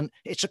vacant,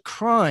 it's a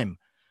crime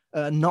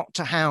not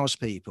to house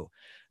people.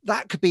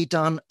 That could be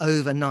done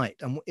overnight.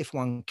 And if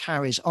one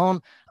carries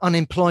on,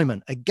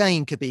 unemployment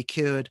again could be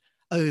cured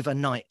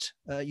overnight.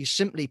 You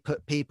simply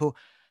put people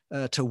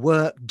to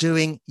work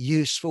doing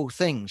useful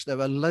things. There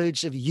are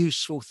loads of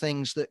useful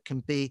things that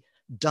can be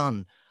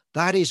done.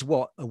 That is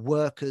what a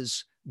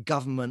workers'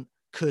 government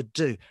could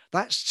do.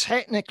 That's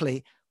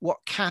technically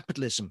what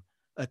capitalism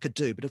could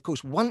do. But of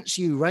course, once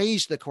you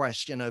raise the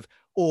question of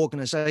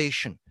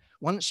organization,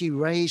 once you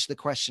raise the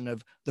question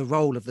of the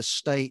role of the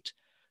state,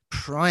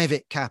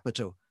 private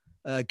capital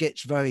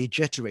gets very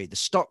jittery. The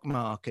stock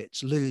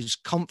markets lose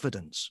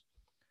confidence.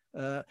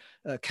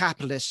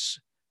 Capitalists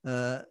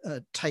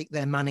take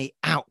their money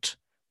out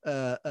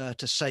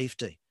to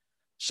safety.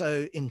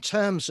 So in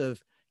terms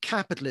of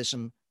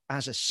capitalism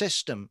as a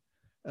system,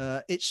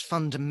 it's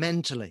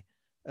fundamentally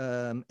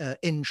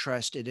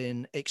interested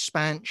in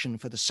expansion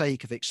for the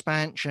sake of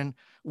expansion.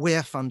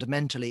 We're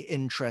fundamentally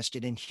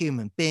interested in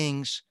human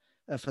beings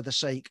for the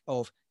sake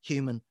of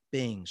human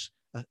beings.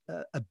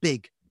 A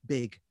big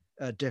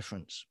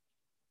difference.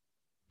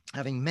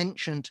 Having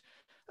mentioned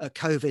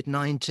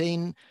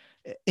COVID-19,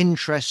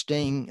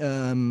 interesting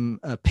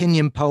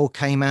opinion poll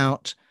came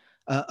out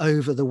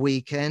over the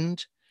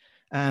weekend.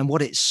 And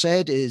what it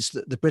said is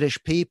that the British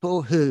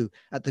people who,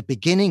 at the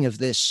beginning of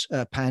this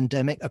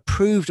pandemic,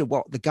 approved of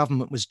what the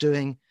government was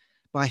doing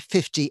by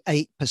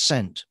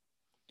 58%.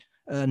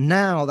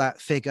 Now that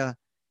figure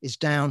is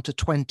down to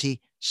 27%.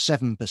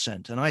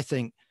 And I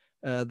think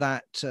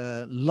that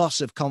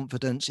loss of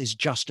confidence is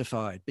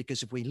justified,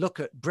 because if we look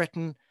at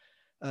Britain,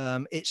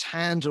 it's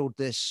handled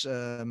this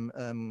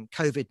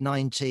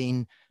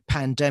COVID-19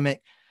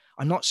 pandemic,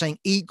 I'm not saying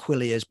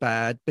equally as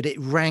bad, but it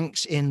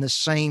ranks in the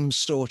same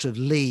sort of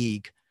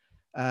league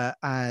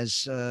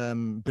as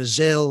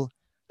Brazil,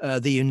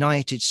 the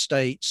United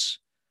States,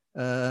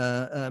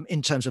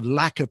 in terms of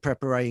lack of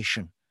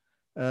preparation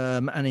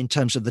and in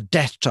terms of the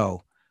death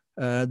toll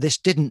This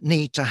didn't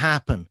need to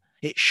happen.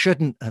 It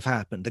shouldn't have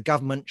happened. The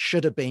government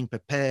should have been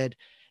prepared.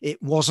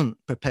 It wasn't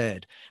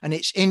prepared. And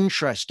it's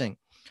interesting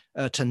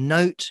to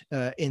note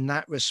in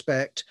that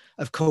respect,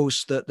 of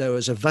course, that there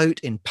was a vote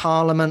in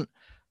Parliament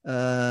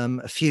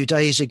a few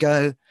days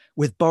ago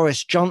with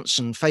Boris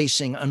Johnson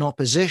facing an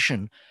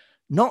opposition,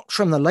 not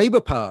from the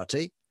Labour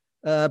Party,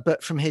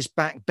 but from his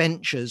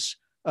backbenchers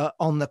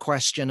on the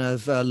question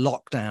of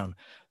lockdown.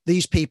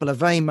 These people are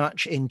very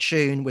much in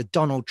tune with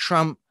Donald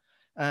Trump,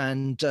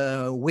 and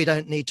we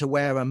don't need to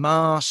wear a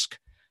mask,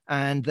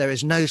 and there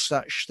is no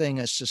such thing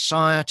as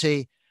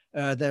society.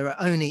 There are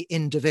only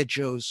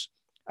individuals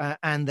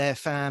and their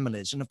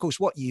families. And of course,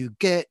 what you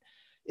get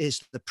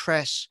is the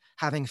press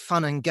having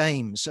fun and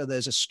games. So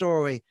there's a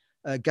story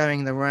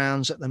going the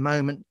rounds at the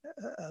moment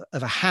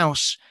of a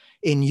house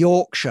in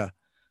Yorkshire.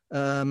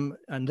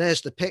 And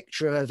there's the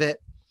picture of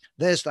it.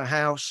 There's the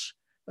house.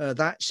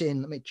 That's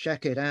in, let me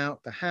check it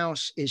out. The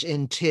house is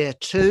in tier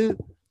 2.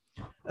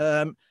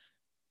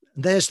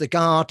 There's the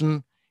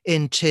garden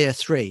in tier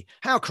 3.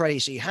 How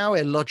crazy, how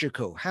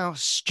illogical, how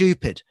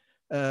stupid.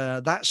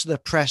 That's the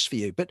press for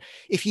you. But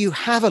if you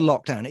have a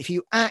lockdown, if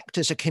you act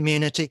as a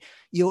community,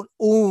 you'll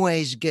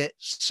always get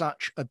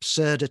such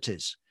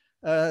absurdities.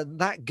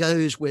 That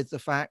goes with the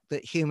fact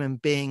that human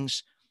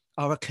beings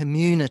are a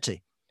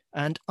community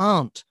and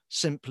aren't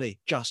simply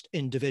just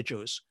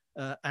individuals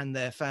and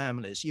their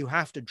families. You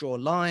have to draw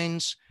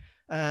lines,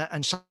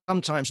 and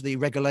sometimes the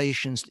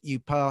regulations that you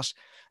pass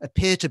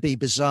appear to be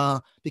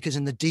bizarre because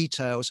in the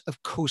details,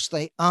 of course,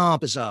 they are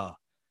bizarre.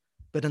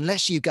 But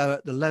unless you go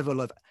at the level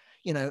of,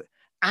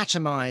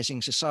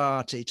 atomizing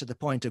society to the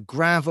point of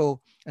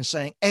gravel and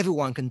saying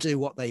everyone can do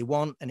what they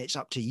want, and it's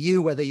up to you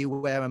whether you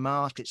wear a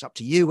mask, it's up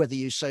to you whether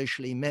you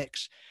socially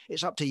mix,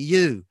 it's up to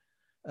you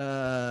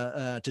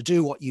to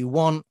do what you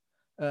want.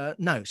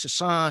 No,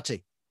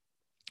 society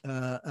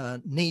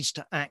needs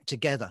to act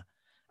together.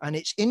 And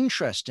it's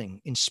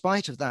interesting, in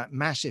spite of that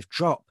massive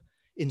drop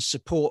in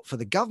support for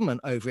the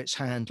government over its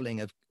handling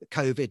of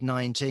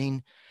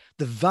COVID-19,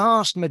 the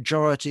vast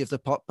majority of the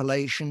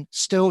population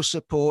still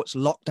supports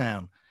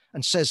lockdown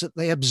and says that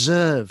they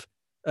observe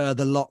the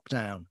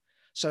lockdown.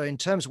 So in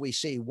terms, we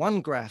see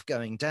one graph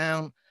going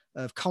down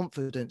of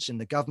confidence in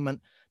the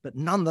government, but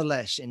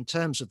nonetheless, in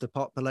terms of the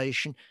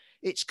population,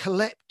 it's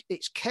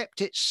kept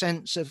its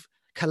sense of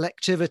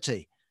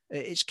collectivity.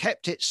 It's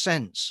kept its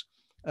sense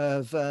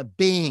of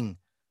being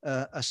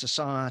a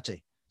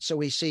society. So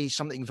we see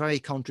something very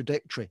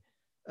contradictory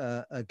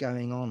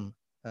going on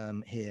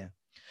here.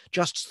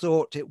 Just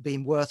thought it would be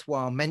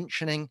worthwhile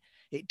mentioning.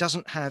 It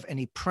doesn't have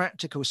any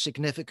practical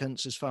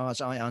significance as far as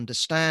I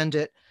understand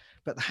it,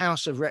 but the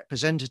House of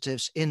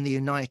Representatives in the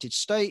United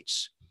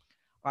States,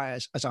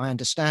 as I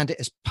understand it,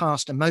 has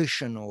passed a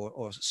motion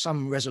or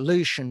some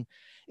resolution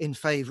in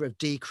favor of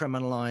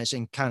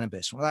decriminalizing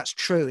cannabis. Well, that's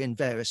true in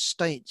various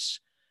states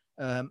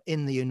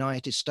in the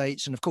United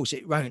States. And of course,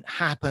 it won't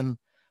happen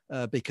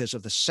because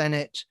of the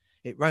Senate.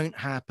 It won't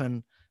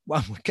happen,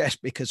 one would guess,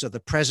 because of the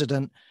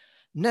president.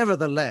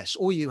 Nevertheless,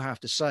 all you have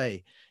to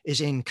say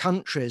is in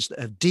countries that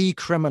have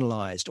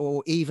decriminalized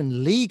or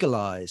even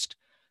legalized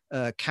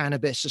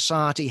cannabis,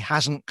 society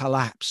hasn't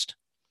collapsed.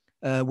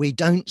 We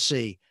don't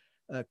see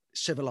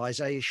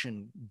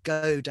civilization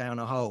go down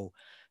a hole.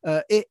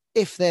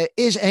 If there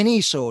is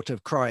any sort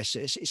of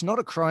crisis, it's not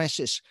a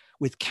crisis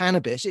with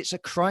cannabis, it's a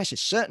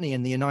crisis, certainly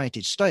in the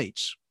United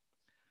States,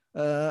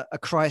 a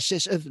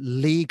crisis of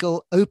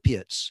legal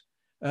opiates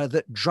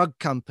that drug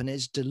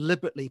companies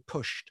deliberately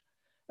pushed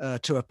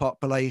to a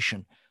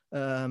population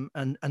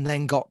and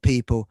then got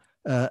people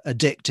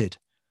addicted.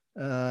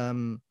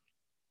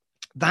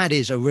 That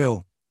is a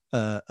real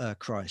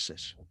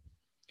crisis.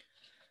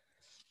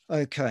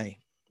 Okay.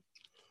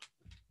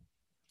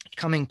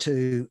 Coming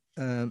to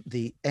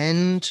the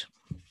end,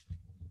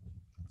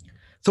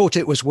 thought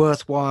it was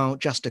worthwhile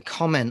just to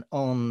comment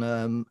on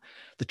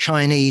the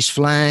Chinese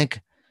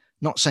flag,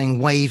 not saying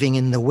waving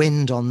in the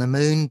wind on the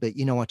moon, but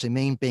you know what I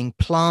mean, being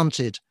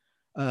planted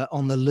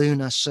on the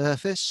lunar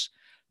surface.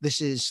 This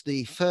is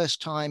the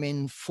first time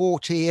in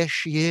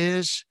 40-ish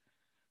years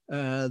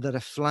that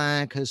a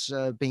flag has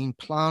been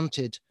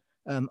planted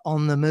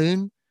on the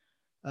moon.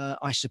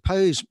 I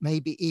suppose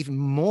maybe even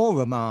more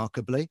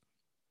remarkably,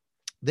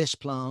 this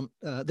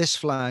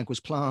flag was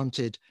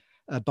planted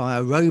by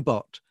a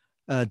robot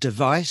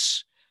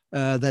device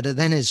that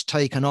then is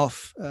taken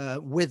off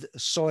with a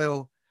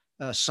soil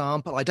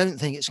sample. I don't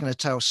think it's going to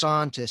tell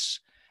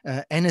scientists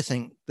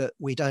anything that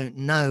we don't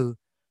know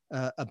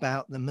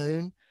about the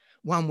moon.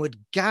 One would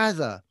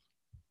gather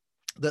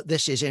that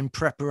this is in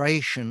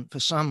preparation for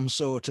some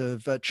sort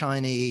of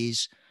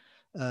Chinese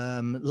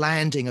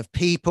landing of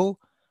people.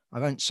 I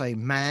won't say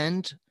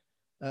manned,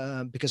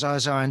 because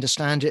as I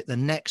understand it, the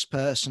next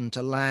person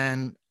to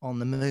land on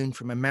the moon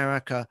from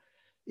America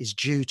is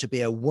due to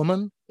be a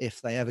woman,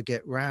 if they ever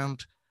get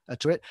round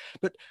to it.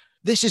 But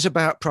this is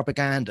about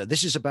propaganda.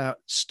 This is about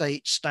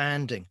state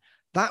standing.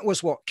 That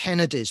was what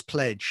Kennedy's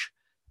pledge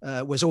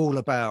was all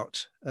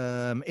about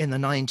in the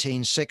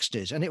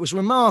 1960s. And it was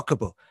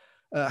remarkable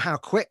how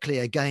quickly,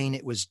 again,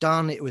 it was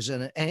done. It was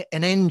an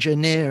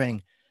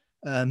engineering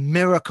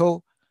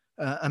miracle.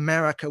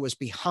 America was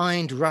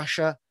behind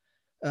Russia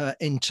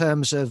in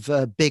terms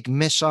of big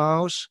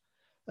missiles.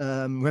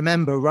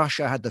 Remember,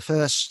 Russia had the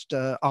first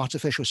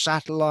artificial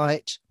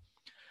satellite,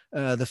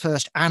 the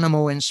first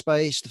animal in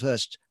space, the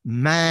first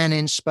man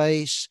in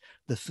space,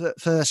 the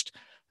first,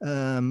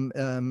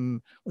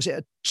 was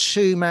it a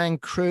 2-man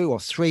crew or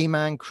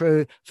 3-man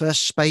crew,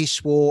 first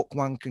spacewalk.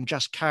 One can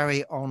just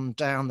carry on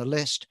down the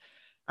list.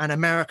 And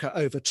America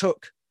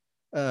overtook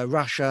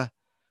Russia,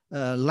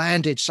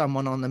 landed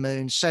someone on the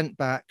moon, sent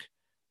back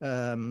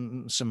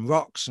some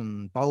rocks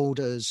and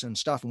boulders and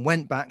stuff, and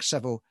went back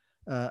several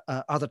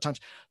other times.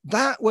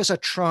 That was a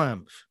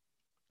triumph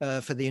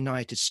for the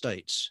United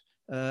States.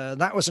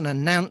 That was an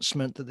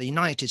announcement that the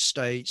United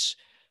States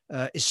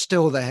is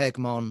still the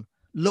hegemon.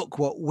 Look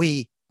what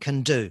we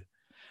can do.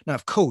 Now,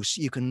 of course,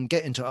 you can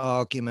get into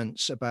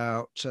arguments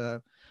about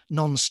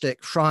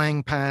non-stick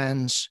frying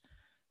pans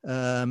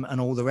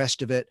and all the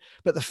rest of it.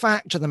 But the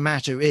fact of the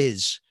matter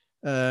is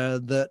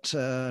that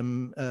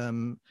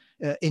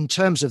in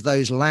terms of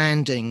those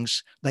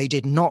landings, they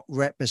did not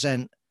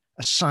represent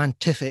a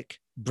scientific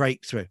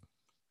breakthrough.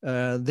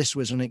 This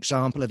was an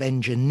example of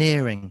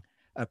engineering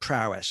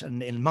prowess.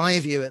 And in my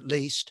view, at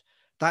least,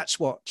 that's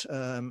what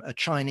a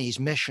Chinese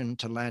mission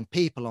to land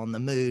people on the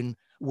moon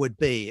would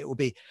be. It will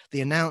be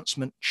the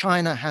announcement: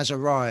 China has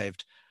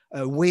arrived.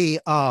 We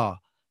are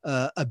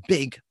a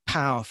big,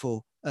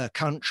 powerful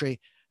country.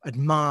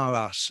 Admire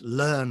us,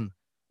 learn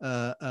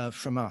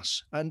from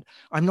us. And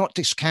I'm not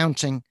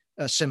discounting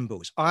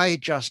symbols. I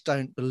just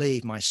don't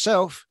believe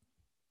myself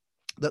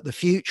that the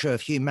future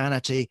of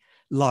humanity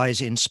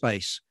lies in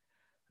space.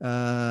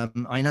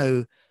 I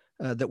know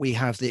that we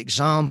have the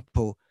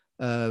example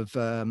of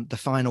the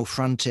final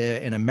frontier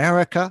in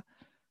America,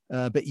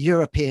 but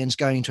Europeans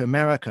going to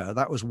America,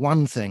 that was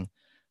one thing.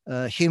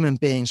 Human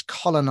beings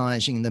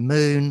colonizing the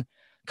moon,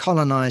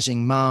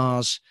 colonizing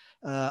Mars,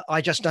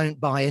 I just don't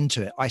buy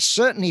into it. I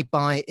certainly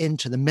buy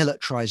into the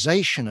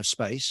militarization of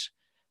space.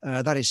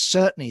 That is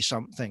certainly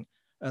something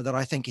that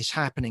I think is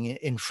happening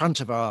in front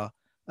of our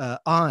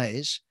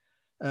eyes.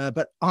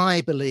 But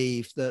I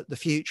believe that the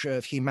future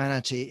of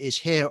humanity is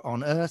here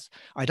on Earth.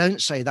 I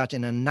don't say that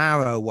in a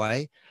narrow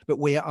way, but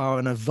we are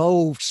an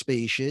evolved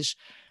species,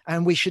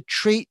 and we should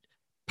treat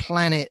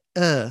planet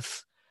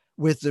Earth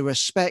with the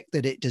respect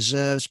that it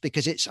deserves,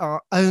 because it's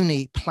our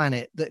only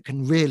planet that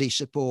can really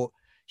support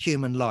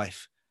human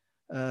life.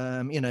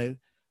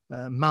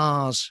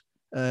 Mars,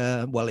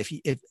 well,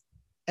 if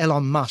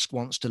Elon Musk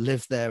wants to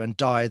live there and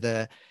die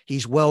there,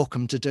 he's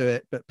welcome to do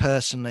it. But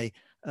personally,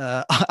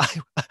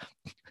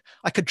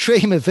 I could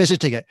dream of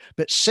visiting it,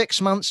 but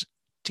 6 months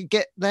to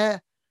get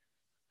there,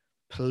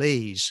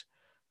 please.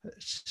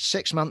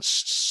 6 months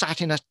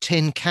sat in a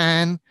tin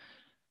can,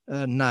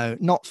 no,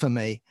 not for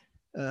me.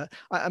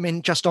 I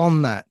mean, just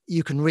on that,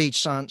 you can read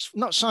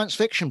not science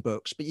fiction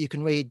books, but you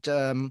can read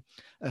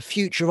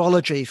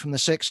futurology from the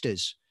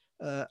 60s.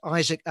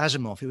 Isaac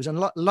Asimov, who was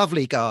a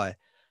lovely guy,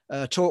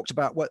 talked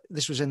about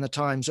this was in the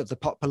times of the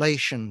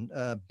population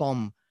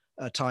bomb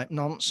type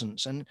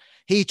nonsense. And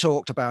he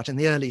talked about, in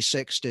the early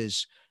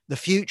 60s, the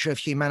future of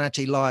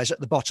humanity lies at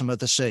the bottom of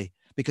the sea,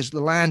 because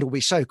the land will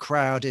be so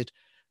crowded,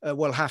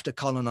 we'll have to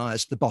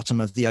colonize the bottom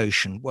of the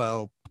ocean.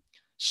 Well,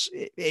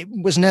 it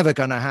was never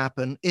going to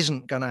happen,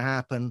 isn't going to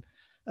happen,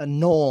 and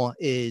nor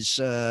is,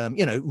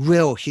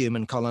 real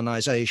human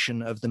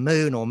colonization of the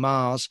moon or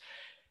Mars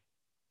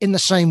in the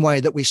same way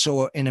that we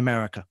saw in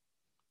America.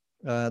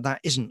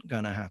 That isn't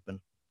going to happen.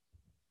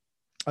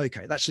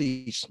 Okay, that's at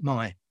least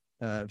my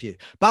view.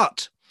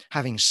 But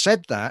having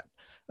said that,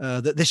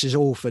 that this is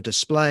all for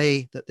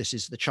display, that this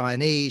is the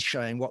Chinese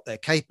showing what they're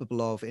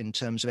capable of in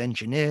terms of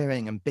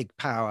engineering and big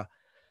power,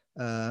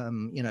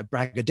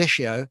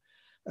 braggadocio.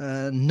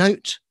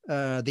 Note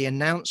the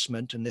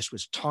announcement, and this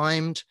was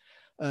timed,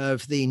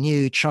 of the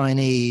new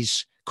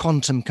Chinese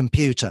quantum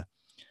computer.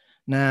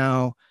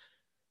 Now,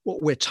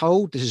 what we're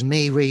told, this is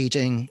me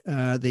reading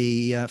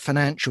the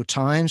Financial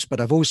Times,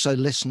 but I've also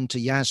listened to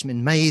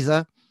Yasmin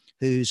Mather,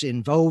 who's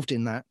involved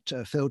in that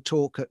field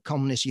talk at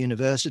Communist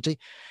University,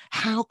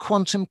 how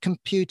quantum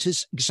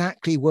computers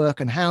exactly work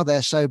and how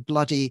they're so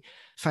bloody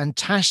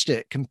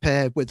fantastic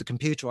compared with the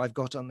computer I've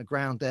got on the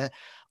ground there.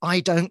 I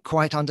don't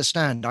quite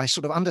understand. I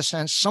sort of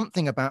understand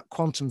something about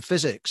quantum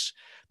physics,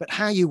 but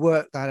how you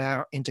work that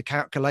out into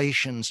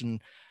calculations and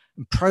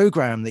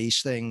program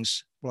these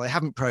things, well, I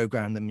haven't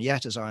programmed them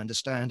yet, as I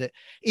understand it.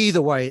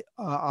 Either way,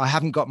 I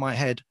haven't got my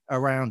head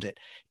around it.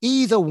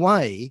 Either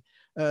way,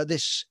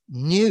 this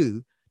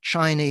new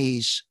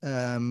Chinese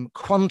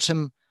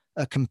quantum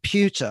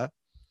computer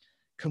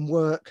can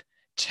work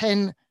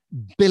 10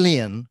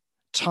 billion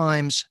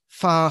times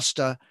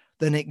faster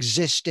than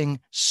existing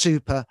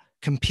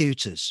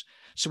supercomputers.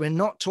 So we're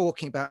not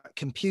talking about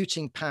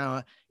computing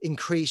power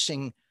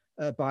increasing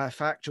by a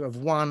factor of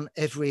 1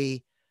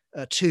 every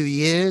 2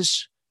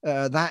 years.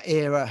 That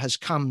era has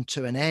come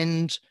to an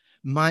end,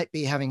 might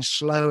be having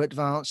slow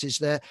advances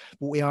there,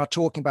 but we are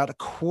talking about a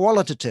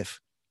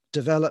qualitative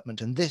development.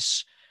 And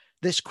this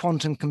this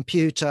quantum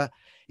computer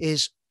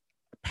is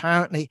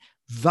apparently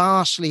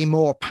vastly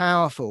more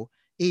powerful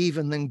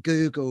even than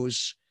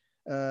Google's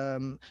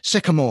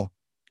Sycamore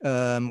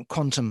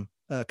quantum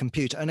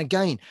computer. And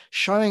again,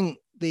 showing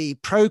the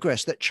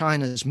progress that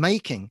China is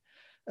making,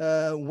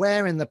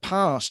 where in the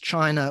past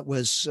China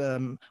was,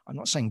 I'm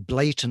not saying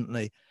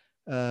blatantly,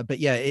 but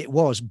yeah, it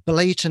was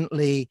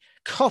blatantly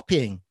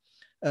copying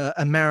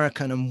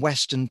American and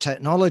Western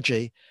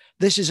technology.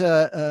 This is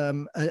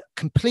a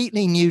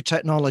completely new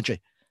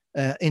technology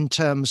in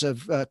terms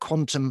of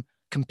quantum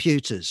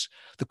computers.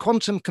 The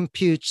quantum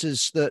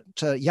computers that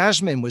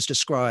Yasmin was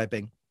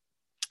describing,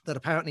 that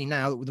apparently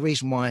now, the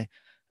reason why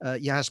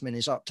Yasmin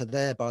is up to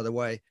there, by the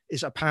way,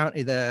 is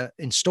apparently they're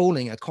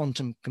installing a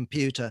quantum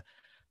computer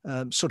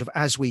sort of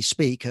as we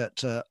speak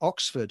at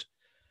Oxford.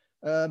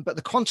 But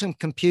the quantum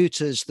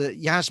computers that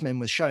Yasmin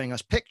was showing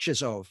us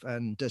pictures of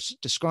and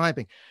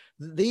describing,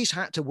 these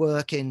had to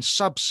work in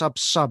sub-zero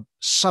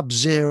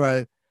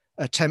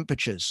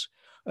temperatures.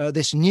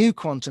 This new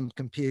quantum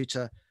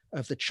computer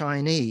of the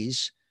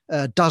Chinese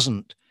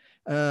doesn't,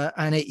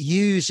 and it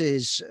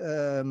uses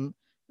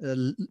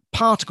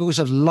particles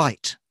of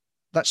light.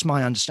 That's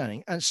my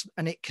understanding,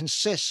 and it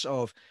consists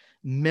of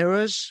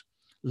mirrors,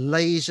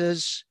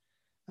 lasers,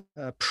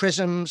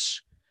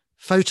 prisms,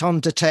 photon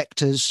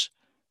detectors,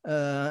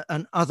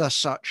 and other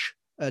such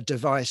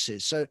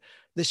devices. So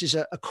this is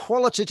a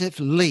qualitative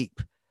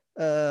leap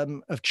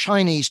of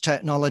Chinese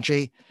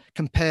technology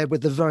compared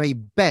with the very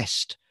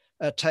best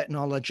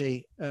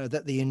technology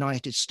that the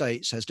United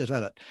States has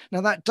developed. Now,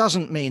 that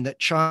doesn't mean that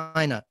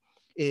China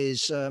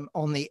is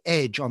on the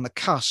edge, on the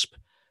cusp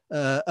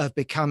of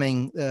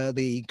becoming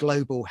the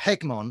global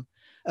hegemon,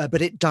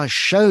 but it does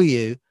show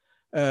you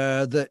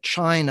that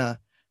China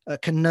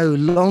can no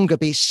longer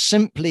be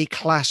simply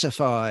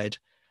classified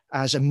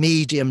as a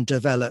medium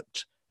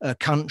developed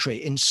country.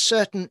 In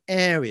certain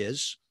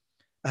areas,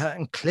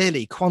 and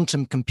clearly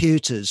quantum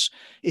computers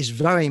is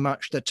very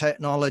much the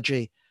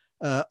technology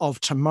of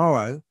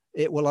tomorrow.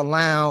 It will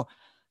allow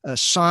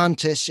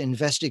scientists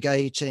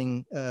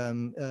investigating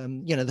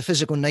the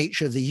physical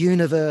nature of the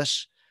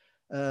universe.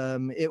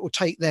 It will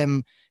take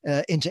them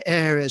into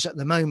areas at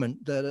the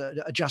moment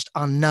that are just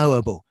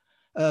unknowable,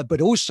 but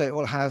also it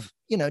will have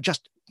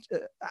just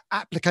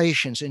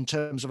applications in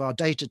terms of our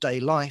day-to-day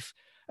life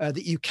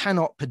that you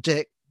cannot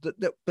predict,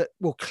 but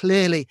will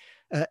clearly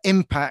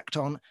impact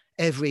on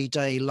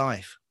everyday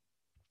life.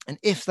 And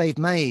if they've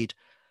made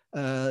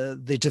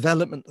the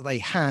development that they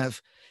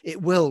have,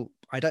 it will,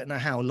 I don't know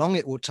how long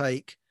it will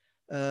take,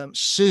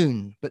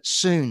 soon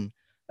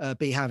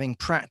be having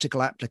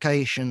practical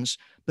applications,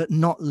 but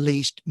not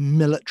least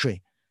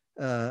military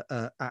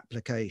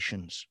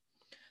applications.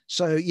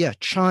 So yeah,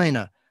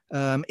 China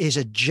is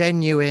a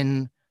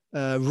genuine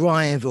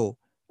rival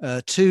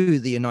to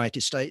the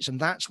United States. And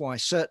that's why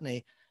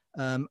certainly,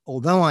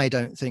 although I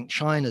don't think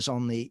China's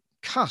on the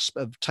cusp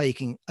of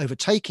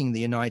overtaking the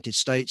United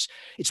States,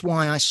 it's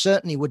why I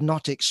certainly would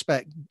not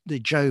expect the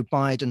Joe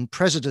Biden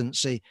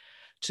presidency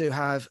to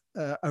have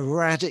a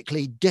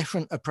radically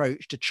different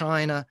approach to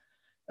China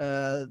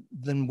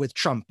than with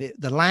Trump.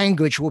 The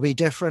language will be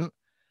different.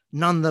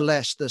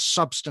 Nonetheless, the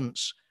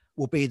substance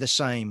will be the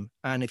same.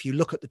 And if you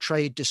look at the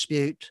trade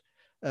dispute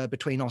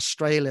between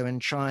Australia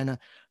and China,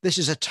 this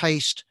is a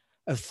taste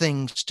of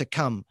things to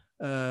come.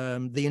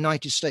 The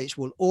United States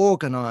will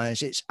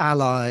organize its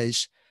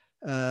allies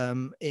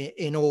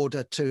in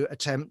order to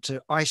attempt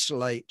to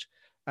isolate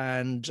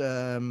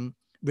and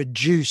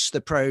reduce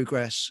the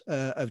progress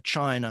of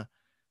China.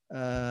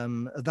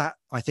 That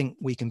I think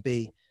we can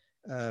be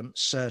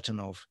certain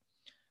of.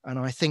 And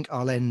I think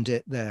I'll end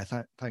it there.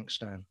 Thanks,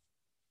 Dan.